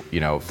through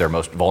their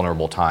most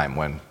vulnerable time,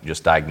 when you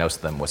just diagnose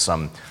them with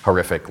some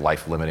horrific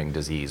life-limiting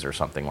disease or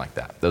something like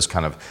that. Those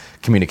kind of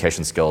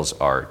communication skills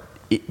are,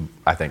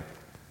 I think,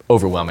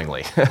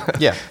 overwhelmingly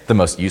the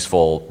most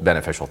useful,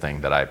 beneficial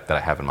thing that I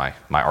have in my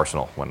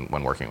arsenal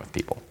when working with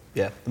people.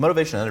 Yeah, the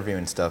motivational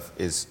interviewing stuff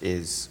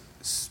is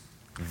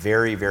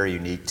very, very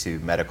unique to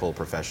medical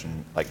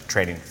profession, like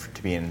training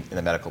to be in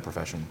the medical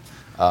profession.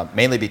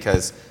 Mainly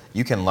because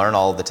you can learn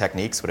all of the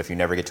techniques, but if you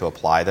never get to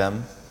apply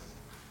them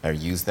or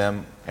use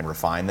them and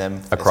refine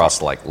them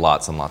across like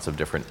lots and lots of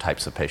different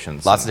types of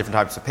patients,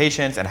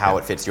 and how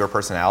it fits your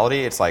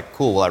personality, it's like,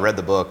 cool. Well, I read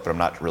the book, but I'm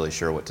not really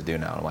sure what to do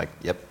now. I'm like,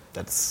 yep,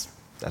 that's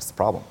the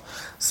problem.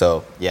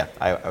 So yeah,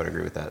 I would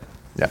agree with that.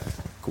 Yeah,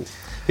 cool.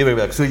 People would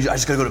be like, so I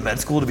just got to go to med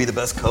school to be the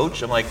best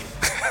coach? I'm like,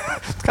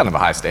 it's kind of a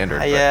high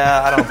standard.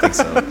 Yeah, I don't think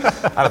so.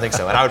 I don't think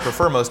so. And I would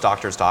prefer most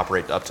doctors to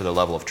operate up to the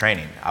level of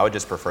training. I would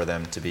just prefer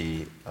them to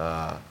be,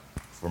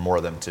 for more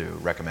of them to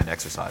recommend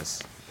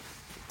exercise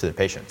to their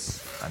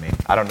patients. I mean,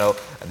 I don't know.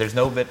 There's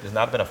not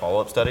been a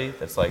follow-up study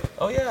that's like,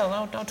 oh yeah,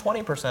 now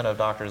 20% of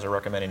doctors are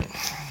recommending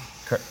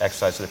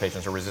exercise to their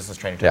patients or resistance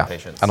training to their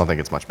patients. I don't think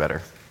it's much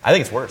better. I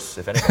think it's worse,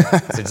 if anything.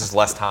 It's just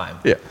less time.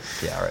 Yeah.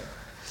 Yeah, all right.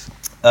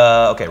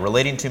 Okay,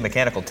 relating to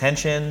mechanical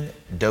tension,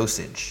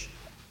 dosage,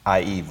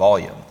 i.e.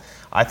 volume.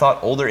 I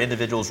thought older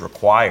individuals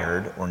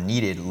required or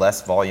needed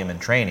less volume in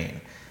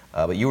training,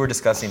 but you were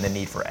discussing the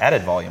need for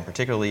added volume,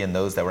 particularly in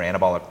those that were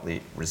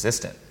anabolically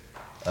resistant.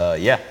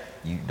 Yeah,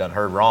 you done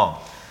heard wrong.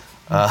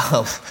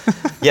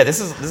 Yeah, this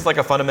is like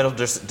a fundamental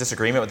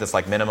disagreement with this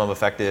like minimum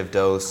effective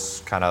dose,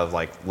 kind of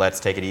like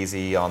let's take it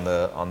easy on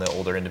the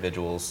older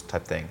individuals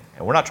type thing.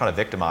 And we're not trying to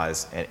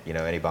victimize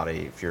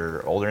anybody. If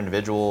you're older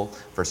individual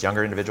versus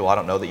younger individual, I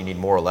don't know that you need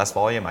more or less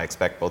volume. I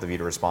expect both of you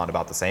to respond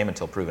about the same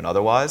until proven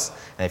otherwise.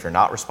 And if you're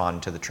not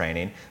responding to the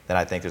training, then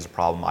I think there's a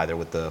problem either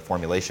with the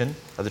formulation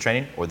of the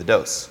training or the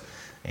dose.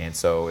 And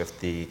so if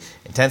the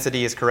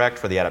intensity is correct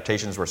for the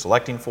adaptations we're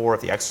selecting for,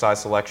 if the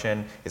exercise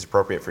selection is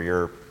appropriate for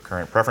your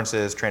current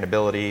preferences,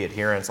 trainability,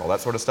 adherence, all that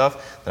sort of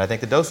stuff, then I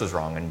think the dose is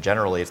wrong. And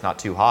generally it's not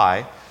too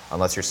high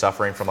unless you're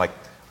suffering from like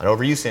an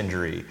overuse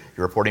injury,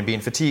 you're reporting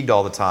being fatigued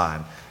all the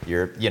time,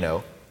 you're,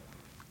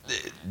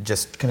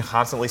 just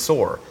constantly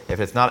sore. If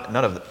it's none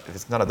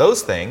of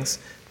those things,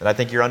 then I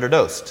think you're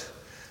underdosed.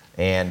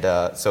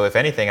 And so if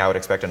anything, I would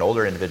expect an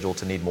older individual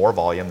to need more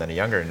volume than a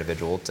younger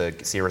individual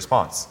to see a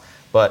response.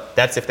 But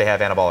that's if they have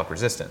anabolic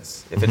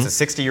resistance. If it's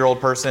a 60-year-old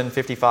person,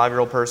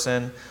 55-year-old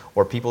person,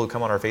 or people who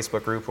come on our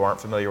Facebook group who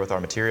aren't familiar with our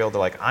material, they're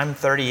like, I'm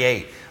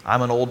 38,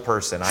 I'm an old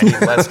person, I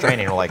need less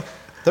training. We're like,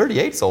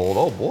 38's old,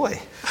 oh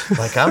boy,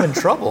 like I'm in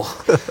trouble.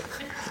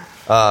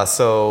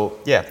 So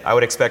yeah, I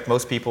would expect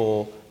most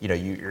people,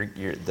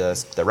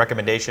 the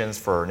recommendations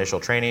for initial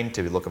training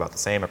to look about the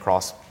same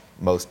across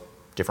most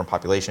different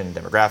population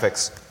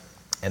demographics,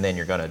 and then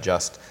you're going to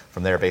adjust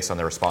from there based on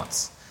their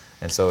response.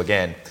 And so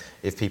again,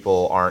 if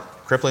people aren't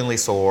cripplingly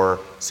sore,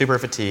 super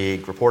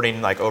fatigued,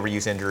 reporting like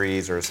overuse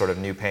injuries or sort of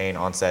new pain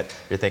onset,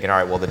 you're thinking, all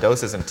right, well, the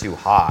dose isn't too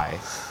high.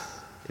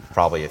 It's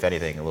probably, if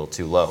anything, a little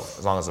too low.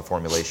 As long as the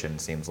formulation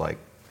seems like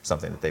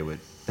something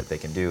that they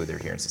can do, their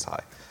adherence is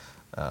high.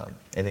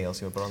 Anything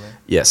else you want to put on there?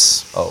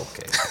 Yes. Oh,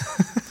 okay.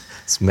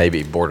 It's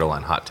maybe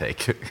borderline hot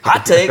take.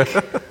 Hot take?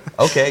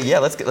 Okay, yeah,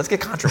 let's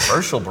get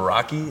controversial,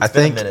 Baraki. It's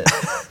been a minute.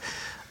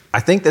 I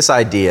think this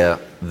idea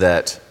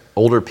that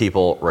older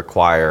people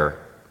require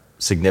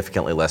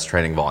significantly less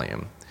training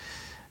volume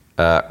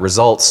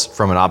results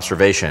from an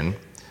observation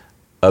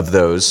of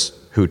those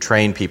who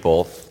train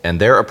people,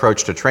 and their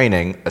approach to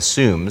training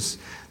assumes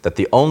that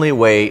the only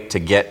way to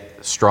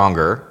get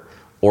stronger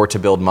or to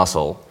build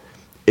muscle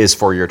is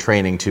for your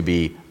training to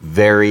be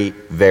very,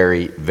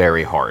 very,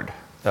 very hard.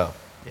 Oh,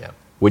 yeah.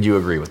 Would you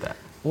agree with that?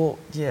 Well,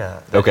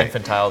 yeah. That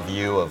infantile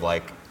view of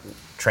like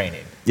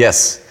training.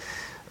 Yes.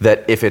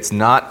 That if it's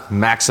not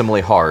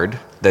maximally hard,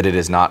 that it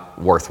is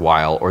not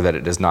worthwhile or that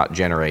it does not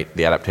generate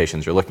the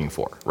adaptations you're looking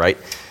for, right?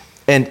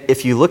 And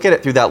if you look at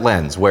it through that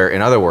lens, where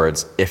in other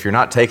words, if you're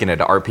not taking it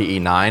to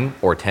RPE 9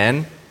 or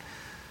 10,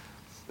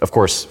 of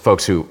course,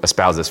 folks who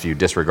espouse this view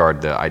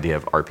disregard the idea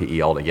of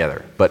RPE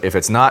altogether. But if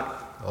it's not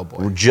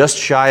just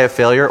shy of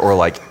failure or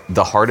like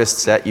the hardest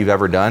set you've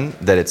ever done,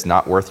 that it's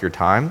not worth your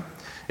time,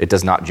 it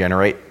does not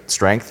generate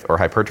strength or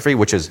hypertrophy,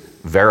 which is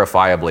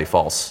verifiably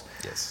false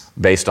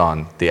based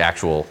on the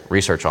actual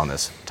research on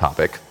this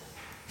topic.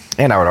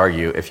 And I would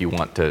argue, if you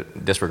want to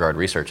disregard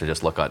research and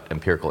just look at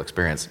empirical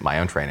experience, my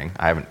own training,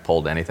 I haven't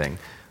pulled anything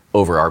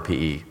over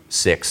RPE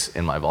 6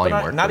 in my volume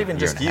But work. not for even a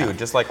year just and a you, half.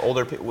 just like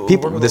older people.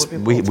 People,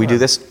 we do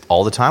this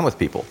all the time with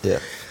people. Yeah.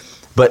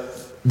 But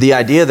the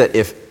idea that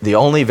if the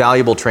only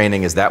valuable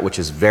training is that which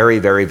is very,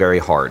 very, very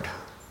hard,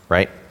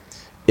 right?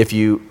 If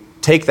you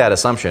take that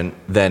assumption,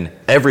 then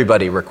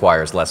everybody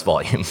requires less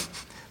volume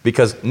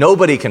because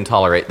nobody can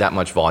tolerate that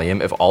much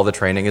volume if all the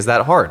training is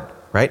that hard,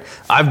 right?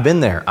 I've been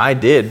there. I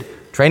did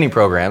training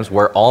programs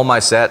where all my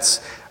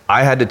sets,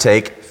 I had to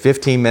take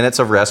 15 minutes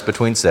of rest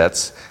between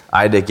sets.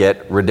 I had to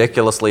get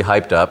ridiculously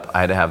hyped up.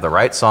 I had to have the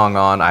right song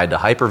on. I had to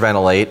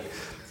hyperventilate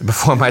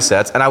before my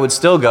sets, and I would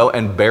still go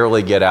and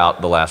barely get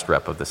out the last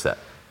rep of the set,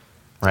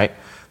 right?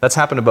 That's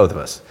happened to both of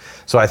us.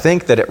 So I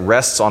think that it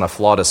rests on a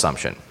flawed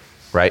assumption,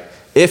 right?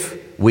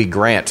 If we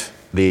grant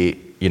the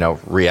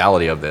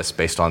reality of this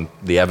based on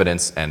the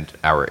evidence and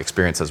our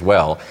experience as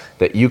well,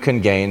 that you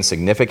can gain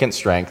significant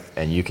strength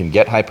and you can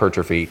get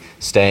hypertrophy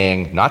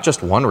staying not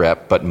just one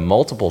rep, but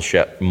multiple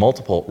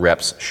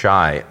reps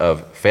shy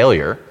of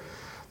failure,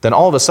 then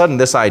all of a sudden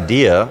this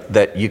idea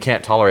that you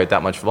can't tolerate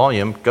that much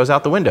volume goes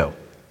out the window,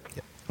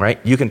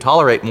 right? You can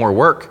tolerate more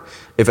work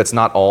if it's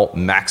not all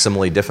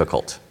maximally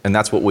difficult. And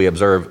that's what we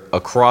observe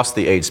across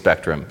the age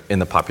spectrum in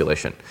the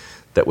population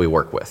that we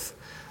work with.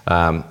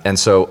 And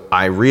so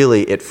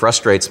it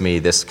frustrates me,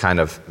 this kind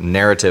of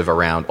narrative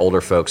around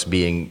older folks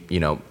being,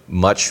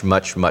 much,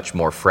 much, much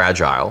more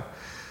fragile,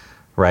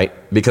 right?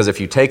 Because if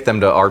you take them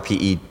to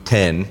RPE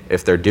 10,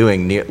 if they're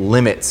doing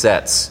limit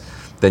sets,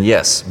 then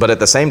yes. But at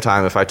the same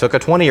time, if I took a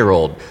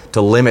 20-year-old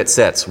to limit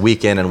sets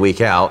week in and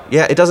week out,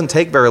 it doesn't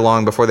take very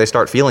long before they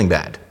start feeling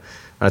bad.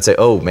 And I'd say,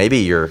 oh, maybe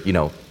you're,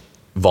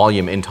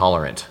 volume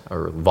intolerant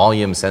or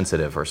volume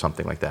sensitive or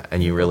something like that,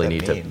 and you really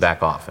need to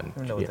back off. And I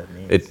don't know what that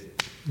means.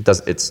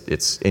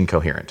 It's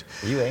incoherent.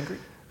 Are you angry?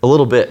 A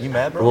little bit. You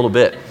mad, bro? A little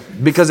bit.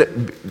 Because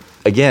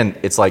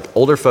it's like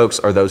older folks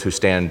are those who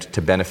stand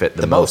to benefit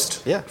the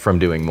most from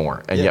doing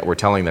more. And yet we're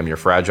telling them you're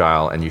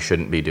fragile and you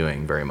shouldn't be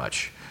doing very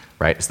much.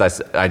 Right? So that's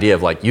the idea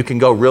of like, you can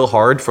go real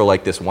hard for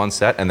like this one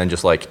set and then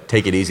just like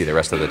take it easy the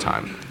rest of the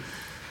time,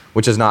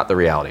 which is not the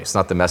reality. It's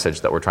not the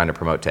message that we're trying to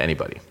promote to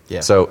anybody.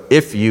 Yeah. So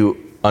if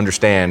you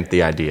understand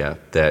the idea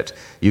that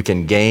you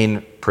can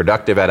gain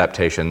productive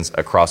adaptations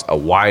across a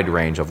wide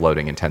range of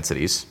loading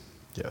intensities,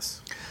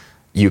 yes,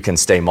 you can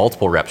stay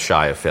multiple reps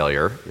shy of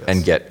failure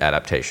and get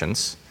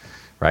adaptations,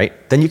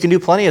 right? Then you can do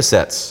plenty of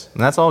sets,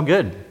 and that's all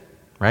good,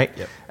 right?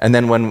 Yep. And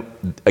then when,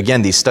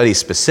 again, these studies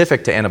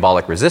specific to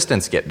anabolic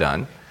resistance get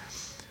done,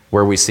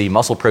 where we see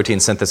muscle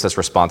protein synthesis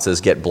responses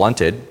get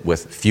blunted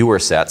with fewer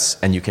sets,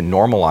 and you can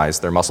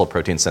normalize their muscle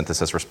protein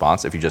synthesis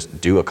response if you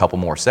just do a couple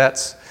more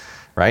sets,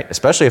 right?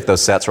 Especially if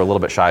those sets are a little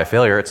bit shy of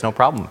failure, it's no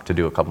problem to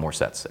do a couple more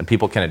sets, and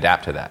people can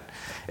adapt to that.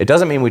 It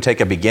doesn't mean we take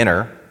a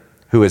beginner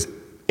who is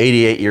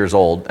 88 years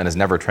old and has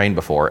never trained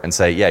before and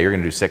say, yeah, you're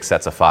gonna do 6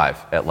 sets of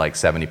 5 at like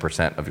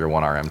 70% of your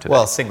 1RM today.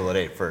 Well, single at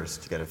 8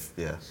 first, you gotta,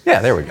 Yeah,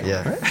 there we go.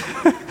 Yeah.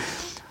 Right?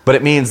 But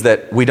it means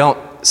that we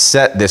don't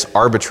set this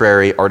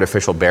arbitrary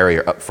artificial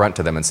barrier up front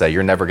to them and say,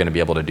 you're never gonna be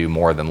able to do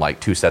more than like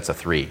 2 sets of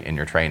 3 in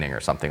your training or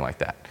something like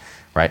that,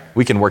 right?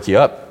 We can work you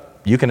up,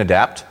 you can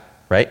adapt,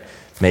 right?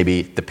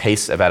 Maybe the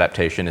pace of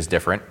adaptation is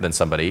different than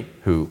somebody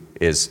who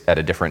is at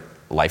a different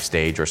life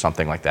stage or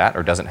something like that,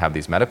 or doesn't have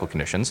these medical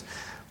conditions,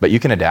 but you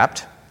can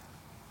adapt,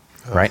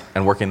 right?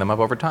 And working them up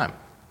over time.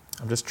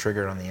 I'm just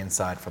triggered on the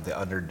inside from the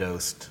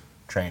underdosed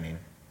training.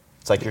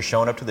 It's like you're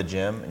showing up to the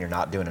gym and you're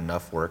not doing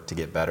enough work to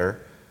get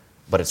better,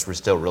 but it's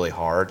still really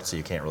hard, so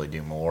you can't really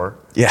do more.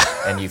 Yeah.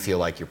 And you feel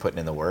like you're putting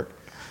in the work.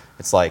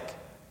 It's like,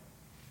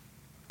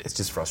 it's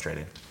just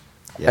frustrating.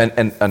 Yeah.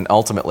 And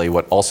ultimately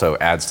what also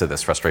adds to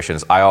this frustration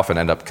is I often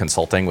end up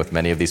consulting with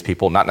many of these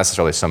people, not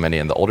necessarily so many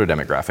in the older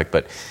demographic,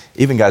 but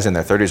even guys in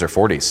their 30s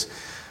or 40s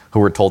who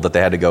were told that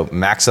they had to go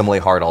maximally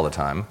hard all the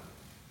time,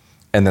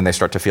 and then they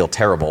start to feel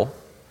terrible,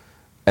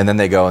 and then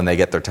they go and they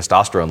get their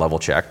testosterone level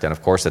checked, and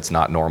of course it's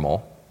not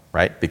normal,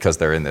 right? Because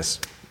they're in this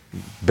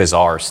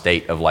bizarre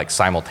state of like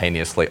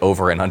simultaneously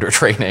over and under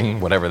training,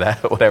 whatever.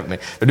 They're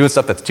doing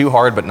stuff that's too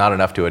hard but not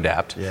enough to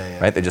adapt,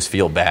 right? They just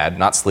feel bad,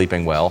 not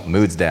sleeping well,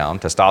 mood's down,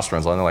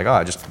 testosterone's low, and they're like, oh,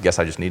 I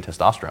just need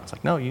testosterone. It's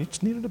like, no, you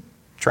just needed to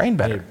train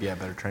better.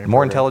 Better training.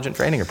 More intelligent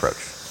training approach,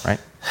 right?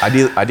 I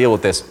deal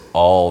with this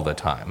all the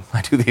time.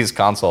 I do these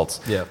consults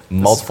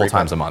multiple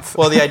times a month.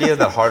 Well, the idea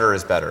that harder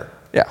is better.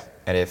 Yeah.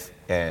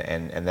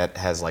 And that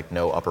has like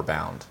no upper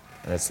bound.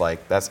 And it's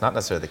like, that's not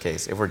necessarily the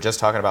case. If we're just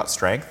talking about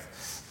strength,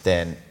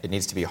 then it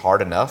needs to be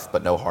hard enough,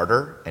 but no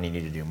harder, and you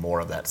need to do more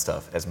of that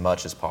stuff as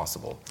much as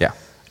possible. Yeah.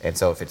 And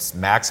so if it's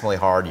maximally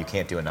hard, you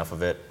can't do enough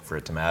of it for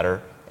it to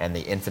matter, and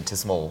the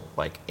infinitesimal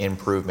like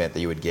improvement that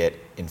you would get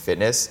in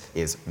fitness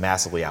is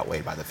massively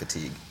outweighed by the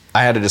fatigue.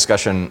 I had a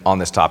discussion on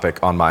this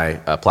topic on my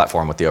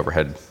platform with the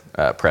overhead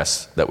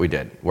press that we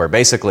did, where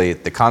basically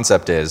the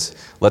concept is,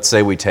 let's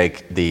say we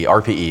take the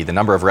RPE, the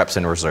number of reps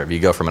in reserve. You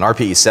go from an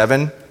RPE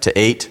 7 to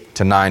 8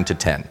 to 9 to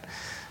 10.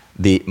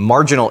 The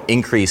marginal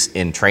increase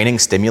in training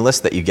stimulus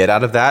that you get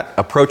out of that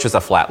approaches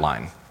a flat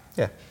line,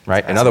 Yeah.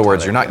 Right? In other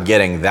words, you're not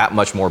getting that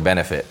much more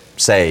benefit.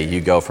 Say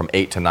you go from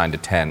 8 to 9 to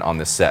 10 on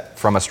this set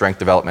from a strength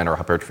development or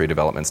hypertrophy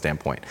development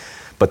standpoint.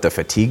 But the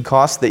fatigue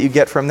cost that you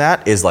get from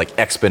that is like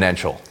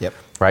exponential. Yep.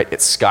 Right?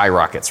 It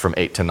skyrockets from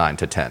 8 to 9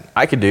 to 10.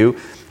 I could do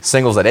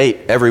singles at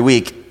 8 every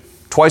week,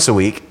 twice a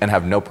week, and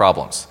have no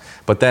problems.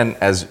 But then,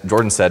 as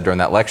Jordan said during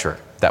that lecture,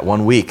 that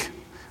 1 week,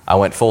 I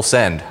went full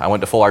send. I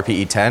went to full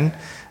RPE 10,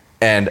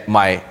 and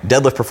my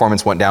deadlift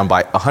performance went down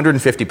by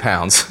 150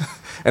 pounds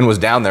and was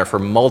down there for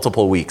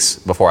multiple weeks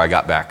before I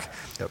got back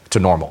to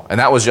normal. And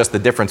that was just the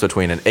difference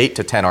between an 8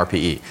 to 10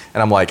 RPE.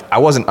 And I'm like, I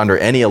wasn't under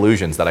any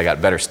illusions that I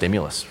got better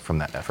stimulus from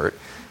that effort.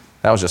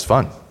 That was just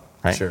fun,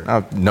 right?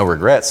 Sure. No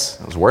regrets.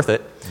 It was worth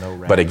it.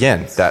 But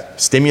again,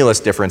 that stimulus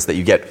difference that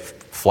you get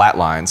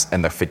flatlines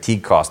and the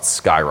fatigue cost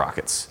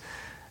skyrockets.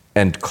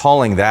 And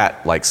calling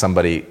that like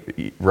somebody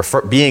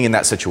being in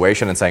that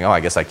situation and saying, oh, I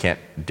guess I can't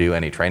do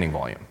any training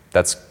volume.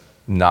 That's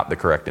not the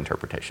correct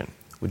interpretation.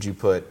 Would you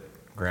put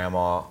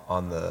grandma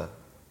on the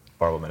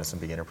Barbell Medicine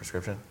beginner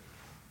prescription?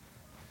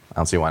 I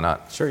don't see why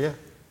not. Sure, yeah.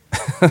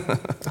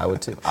 I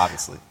would too,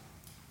 obviously.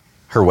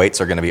 Her weights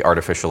are going to be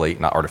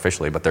not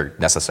artificially, but they're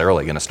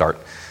necessarily going to start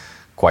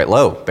quite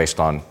low based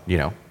on,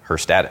 her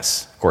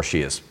status. Of course,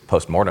 she is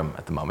post-mortem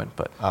at the moment,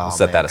 but we'll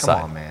set that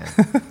aside. Come on, man.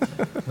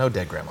 No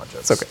dead grandma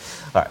jokes. It's okay.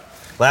 All right,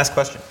 last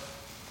question.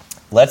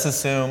 Let's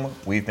assume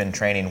we've been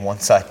training one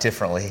side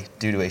differently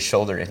due to a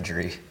shoulder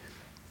injury.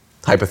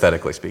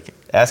 Hypothetically speaking.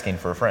 Asking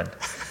for a friend.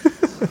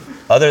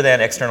 Other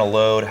than external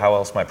load, how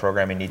else might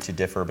programming need to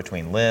differ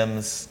between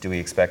limbs? Do we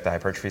expect the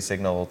hypertrophy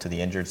signal to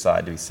the injured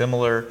side to be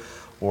similar,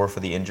 or for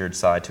the injured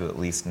side to at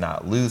least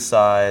not lose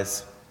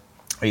size?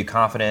 Are you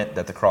confident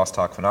that the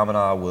crosstalk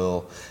phenomena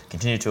will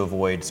continue to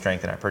avoid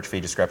strength and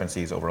hypertrophy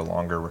discrepancies over a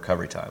longer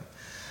recovery time?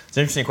 It's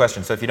an interesting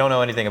question. So if you don't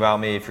know anything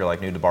about me, if you're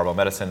like new to barbell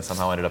medicine,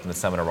 somehow ended up in the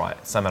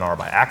seminar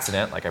by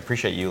accident, like I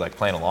appreciate you like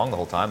playing along the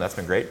whole time. That's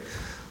been great.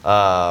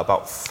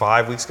 About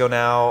 5 weeks ago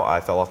now,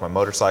 I fell off my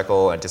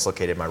motorcycle and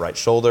dislocated my right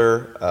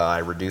shoulder. I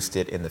reduced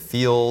it in the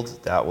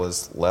field. That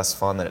was less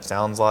fun than it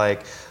sounds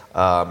like.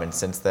 And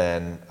since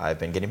then, I've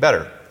been getting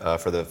better.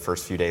 For the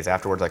first few days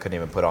afterwards, I couldn't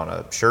even put on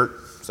a shirt.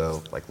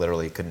 So like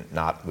literally couldn't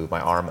not move my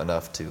arm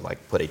enough to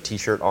like put a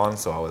t-shirt on.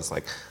 So I was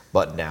like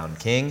button down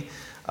king.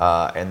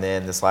 And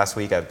then this last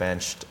week I've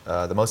benched,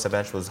 the most I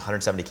benched was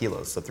 170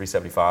 kilos, so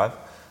 375.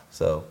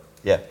 So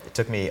yeah, it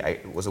took me,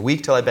 it was a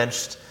week till I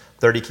benched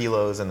 30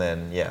 kilos. And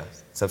then yeah,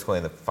 subsequently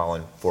in the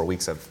following 4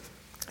 weeks, I've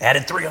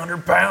added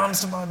 300 pounds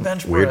to my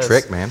bench press. Weird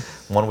trick, man.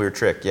 One weird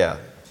trick, yeah.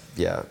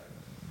 Yeah.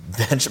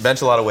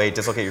 Bench a lot of weight,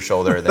 dislocate your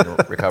shoulder, and then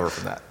recover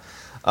from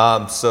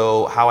that.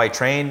 So how I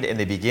trained in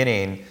the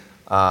beginning,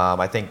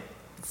 I think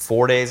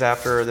 4 days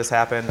after this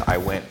happened, I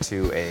went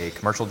to a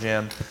commercial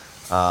gym.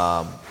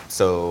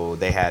 So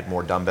they had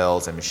more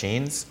dumbbells and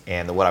machines.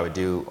 And what I would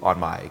do on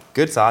my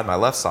good side, my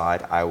left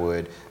side, I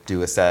would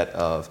do a set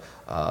of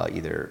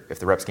either if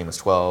the rep scheme was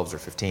 12s or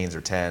 15s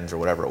or 10s or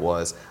whatever it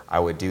was, I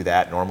would do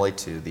that normally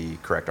to the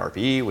correct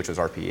RPE, which was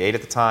RPE 8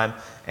 at the time.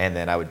 And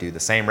then I would do the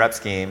same rep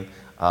scheme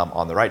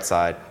on the right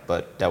side,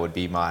 but that would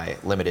be my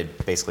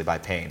limited basically by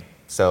pain.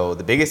 So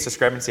the biggest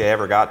discrepancy I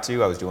ever got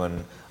to, I was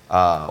doing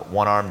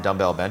one arm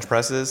dumbbell bench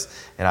presses,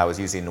 and I was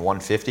using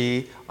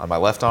 150 on my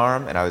left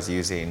arm, and I was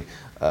using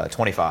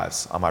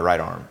 25s on my right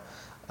arm.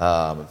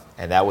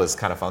 And that was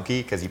kind of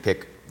funky because you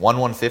pick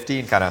 150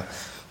 and kind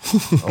of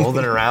hold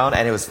it around,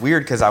 and it was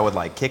weird because I would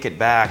like kick it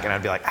back and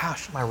I'd be like,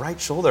 ouch, my right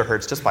shoulder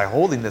hurts just by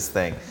holding this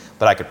thing,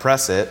 but I could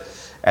press it,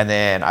 and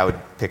then I would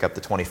pick up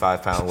the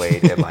 25-pound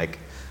weight and like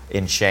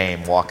in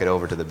shame walk it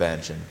over to the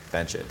bench and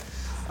bench it.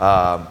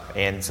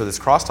 And so this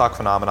crosstalk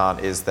phenomenon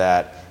is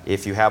that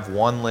if you have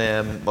one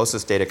limb, most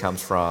of this data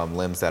comes from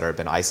limbs that have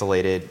been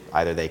isolated.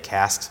 Either they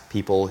cast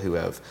people who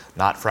have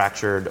not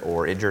fractured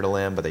or injured a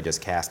limb, but they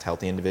just cast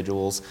healthy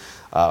individuals.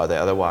 Or they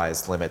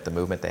otherwise limit the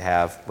movement they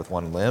have with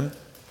one limb,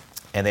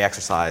 and they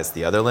exercise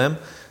the other limb.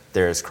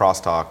 There's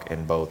crosstalk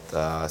in both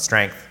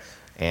strength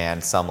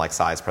and some like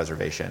size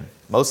preservation.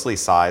 Mostly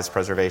size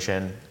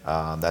preservation.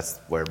 That's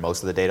where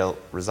most of the data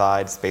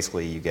resides.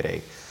 Basically, you get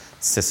a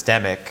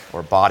systemic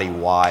or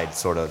body-wide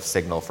sort of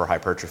signal for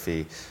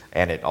hypertrophy,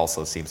 and it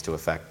also seems to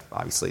affect,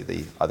 obviously,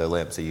 the other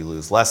limb. So you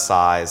lose less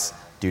size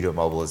due to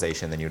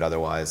immobilization than you'd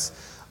otherwise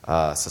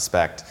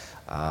suspect.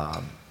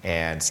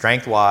 And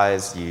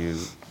strength-wise, you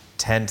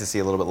tend to see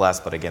a little bit less,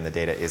 but again, the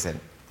data isn't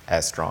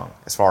as strong.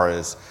 As far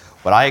as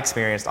what I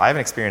experienced, I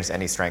haven't experienced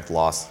any strength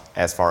loss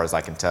as far as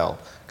I can tell,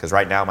 because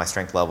right now my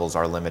strength levels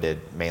are limited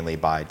mainly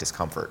by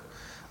discomfort.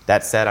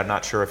 That said, I'm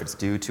not sure if it's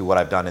due to what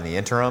I've done in the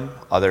interim,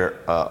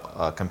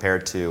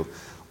 compared to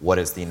what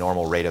is the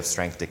normal rate of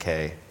strength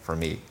decay for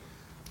me.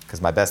 Because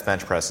my best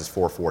bench press is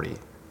 440,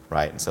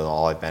 right? And so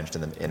all I've benched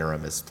in the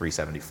interim is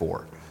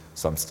 374.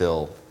 So I'm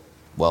still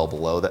well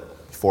below that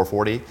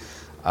 440.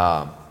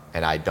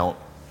 And I don't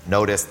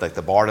notice like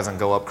the bar doesn't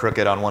go up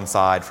crooked on one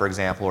side, for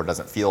example, or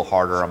doesn't feel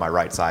harder on my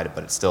right side,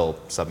 but it's still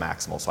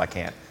submaximal. So I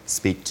can't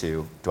speak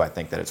to, do I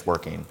think that it's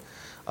working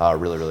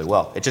really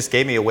well. It just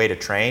gave me a way to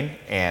train,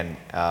 and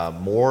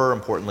more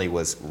importantly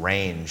was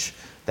range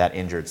that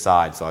injured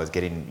side. So I was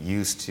getting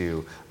used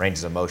to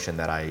ranges of motion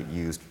that I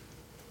used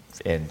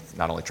in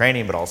not only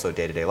training, but also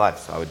day-to-day life.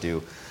 So I would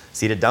do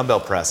seated dumbbell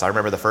press. I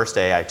remember the first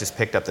day I just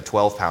picked up the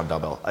 12-pound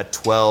dumbbell, a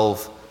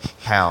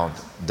 12-pound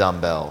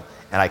dumbbell,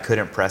 and I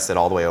couldn't press it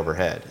all the way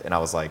overhead. And I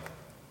was like,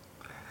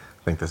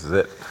 I think this is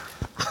it.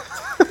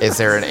 is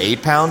there an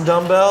 8-pound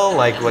dumbbell?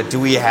 Like, what, do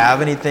we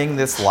have anything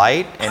this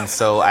light? And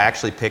so I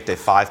actually picked a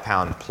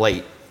 5-pound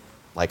plate,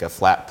 like a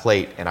flat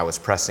plate, and I was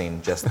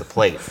pressing just the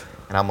plate.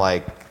 And I'm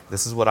like,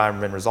 this is what I've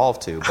been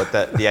resolved to. But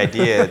the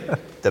idea,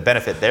 the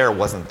benefit there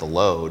wasn't the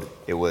load,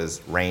 it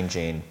was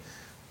ranging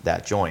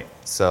that joint.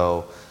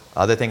 So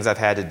other things I've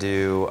had to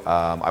do,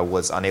 I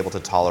was unable to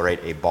tolerate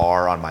a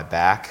bar on my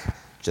back,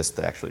 just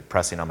actually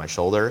pressing on my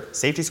shoulder.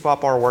 Safety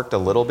squat bar worked a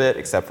little bit,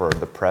 except for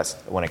the press.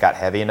 When it got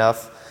heavy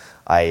enough,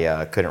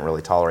 I couldn't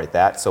really tolerate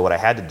that. So what I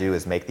had to do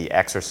is make the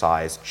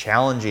exercise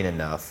challenging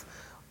enough,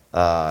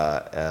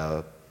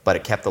 but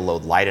it kept the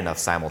load light enough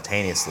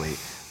simultaneously.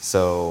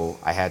 So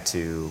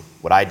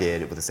what I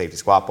did with the safety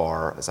squat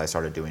bar is I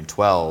started doing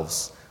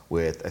 12s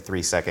with a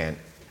 3-second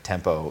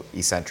tempo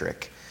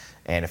eccentric.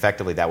 And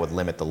effectively that would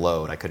limit the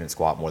load. I couldn't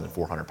squat more than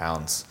 400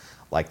 pounds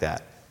like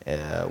that,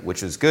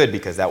 which was good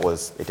because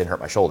it didn't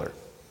hurt my shoulder.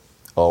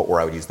 Or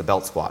I would use the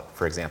belt squat,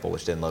 for example,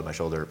 which didn't load my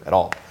shoulder at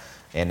all.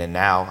 And then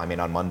now,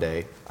 on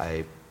Monday,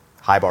 I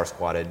high bar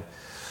squatted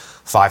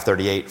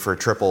 538 for a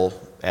triple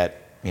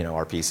at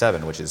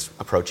RP7, which is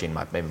approaching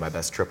maybe my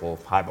best triple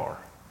high bar.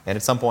 And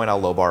at some point I'll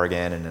low bar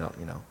again, and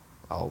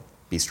I'll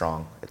be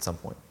strong at some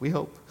point. We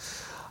hope.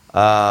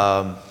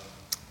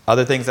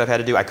 Other things I've had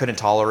to do, I couldn't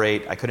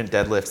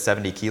deadlift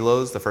 70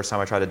 kilos the first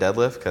time I tried to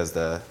deadlift because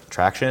the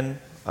traction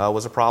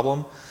was a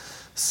problem.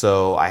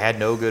 So I had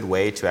no good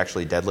way to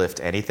actually deadlift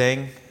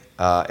anything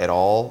at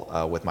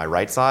all with my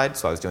right side.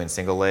 So I was doing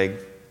single leg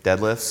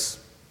deadlifts,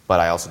 but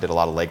I also did a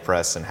lot of leg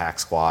press and hack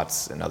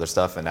squats and other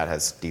stuff, and that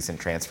has decent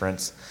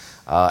transference.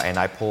 And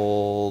I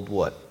pulled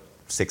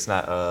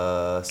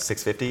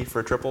 650 for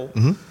a triple.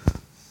 Mm-hmm.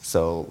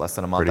 So less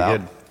than a month out.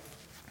 Pretty good.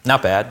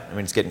 Not bad.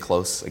 It's getting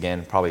close.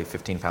 Again, probably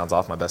 15 pounds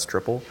off my best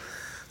triple.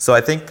 So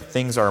I think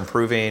things are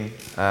improving.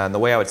 And the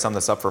way I would sum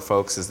this up for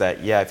folks is that,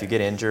 if you get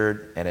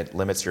injured and it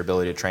limits your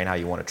ability to train how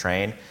you want to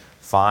train,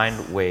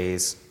 find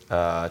ways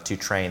to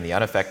train the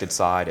unaffected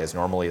side as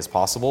normally as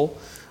possible.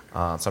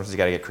 Sometimes you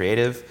got to get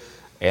creative,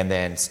 and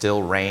then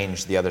still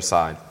range the other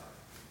side.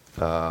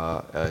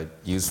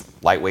 Use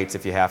light weights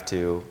if you have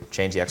to.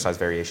 Change the exercise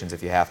variations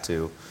if you have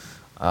to.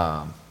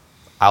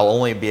 I'll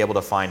only be able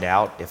to find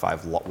out if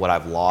what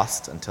I've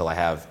lost until I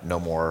have no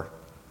more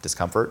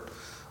discomfort.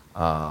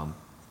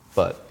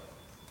 But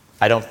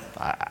I don't.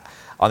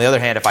 On the other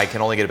hand, if I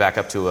can only get it back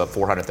up to a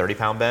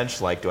 430-pound bench,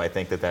 do I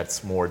think that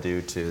that's more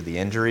due to the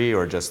injury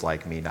or just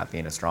me not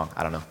being as strong?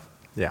 I don't know.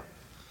 Yeah,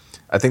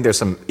 I think there's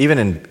some even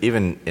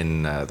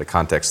in the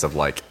context of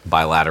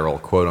bilateral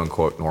quote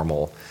unquote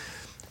normal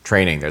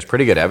training. There's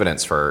pretty good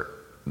evidence for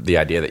the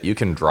idea that you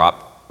can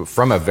drop.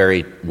 From a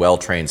very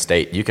well-trained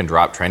state, you can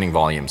drop training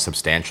volume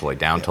substantially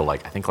down to I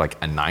think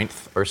a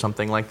ninth or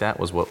something like that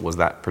was what was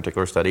that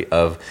particular study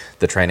of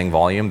the training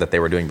volume that they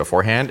were doing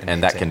beforehand,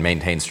 and that can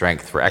maintain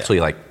strength for actually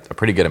a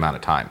pretty good amount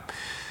of time.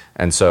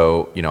 And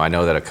so, I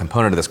know that a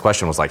component of this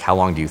question was how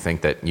long do you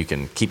think that you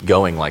can keep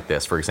going like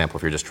this? For example,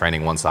 if you're just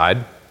training one side,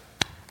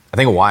 I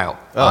think a while,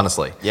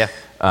 honestly. Yeah.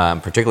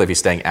 Particularly if he's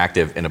staying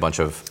active in a bunch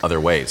of other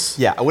ways.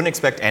 Yeah, I wouldn't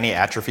expect any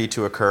atrophy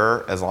to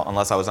occur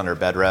unless I was under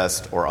bed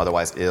rest or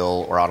otherwise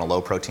ill or on a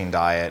low protein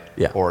diet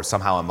or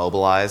somehow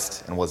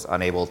immobilized and was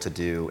unable to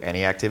do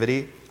any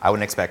activity. I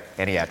wouldn't expect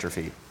any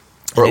atrophy.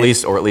 Or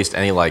at least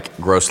any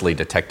grossly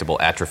detectable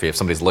atrophy if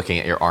somebody's looking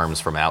at your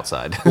arms from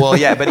outside. Well,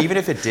 yeah, but even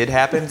if it did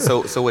happen,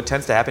 so what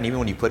tends to happen even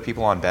when you put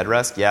people on bed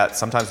rest,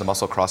 sometimes the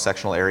muscle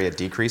cross-sectional area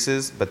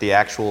decreases, but the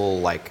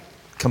actual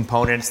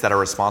components that are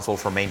responsible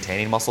for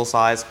maintaining muscle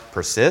size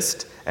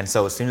persist, and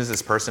so as soon as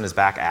this person is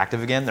back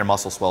active again, their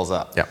muscle swells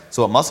up. Yep.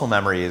 So what muscle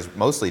memory is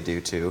mostly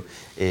due to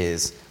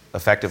is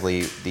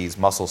effectively these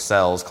muscle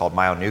cells called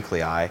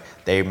myonuclei.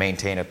 They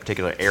maintain a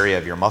particular area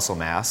of your muscle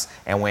mass,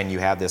 and when you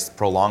have this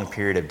prolonged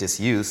period of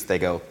disuse, they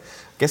go,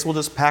 guess we'll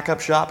just pack up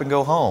shop and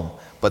go home,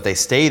 but they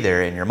stay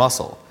there in your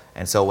muscle.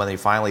 And so when they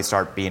finally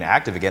start being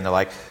active again, they're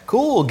like,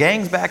 cool,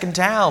 gang's back in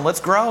town,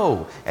 let's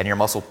grow, and your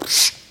muscle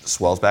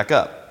swells back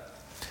up.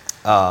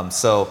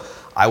 So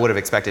I would have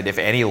expected, if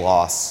any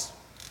loss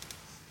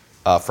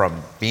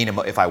from being,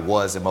 if I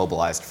was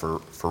immobilized for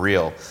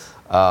real,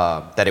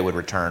 that it would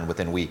return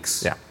within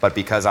weeks. Yeah. But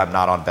because I'm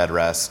not on bed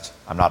rest,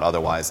 I'm not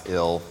otherwise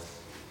ill,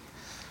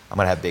 I'm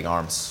going to have big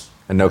arms.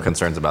 And no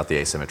concerns about the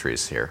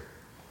asymmetries here.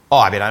 Oh,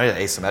 I've been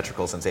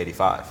asymmetrical since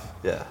 85.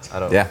 Yeah.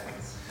 Yeah.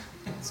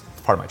 It's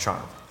part of my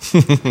charm.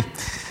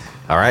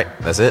 All right.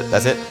 That's it.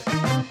 That's it.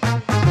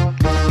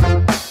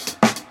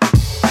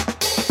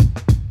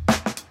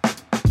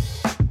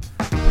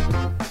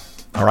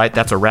 All right,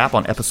 that's a wrap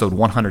on episode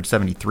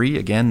 173.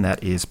 Again,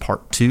 that is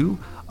part 2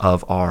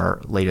 of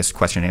our latest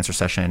question and answer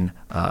session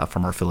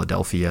from our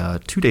Philadelphia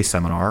 2-day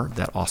seminar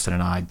that Austin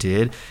and I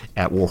did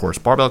at Warhorse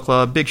Barbell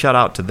Club. Big shout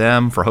out to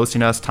them for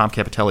hosting us, Tom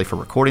Capitelli for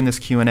recording this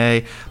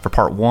Q&A. For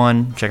part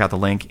 1, check out the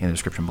link in the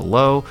description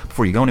below.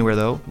 Before you go anywhere,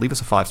 though, leave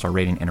us a 5-star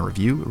rating and a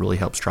review. It really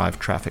helps drive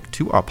traffic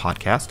to our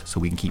podcast so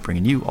we can keep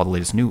bringing you all the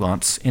latest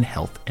nuance in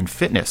health and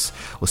fitness.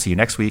 We'll see you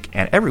next week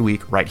and every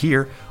week right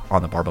here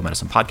on the Barbell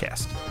Medicine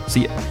Podcast.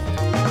 See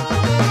ya.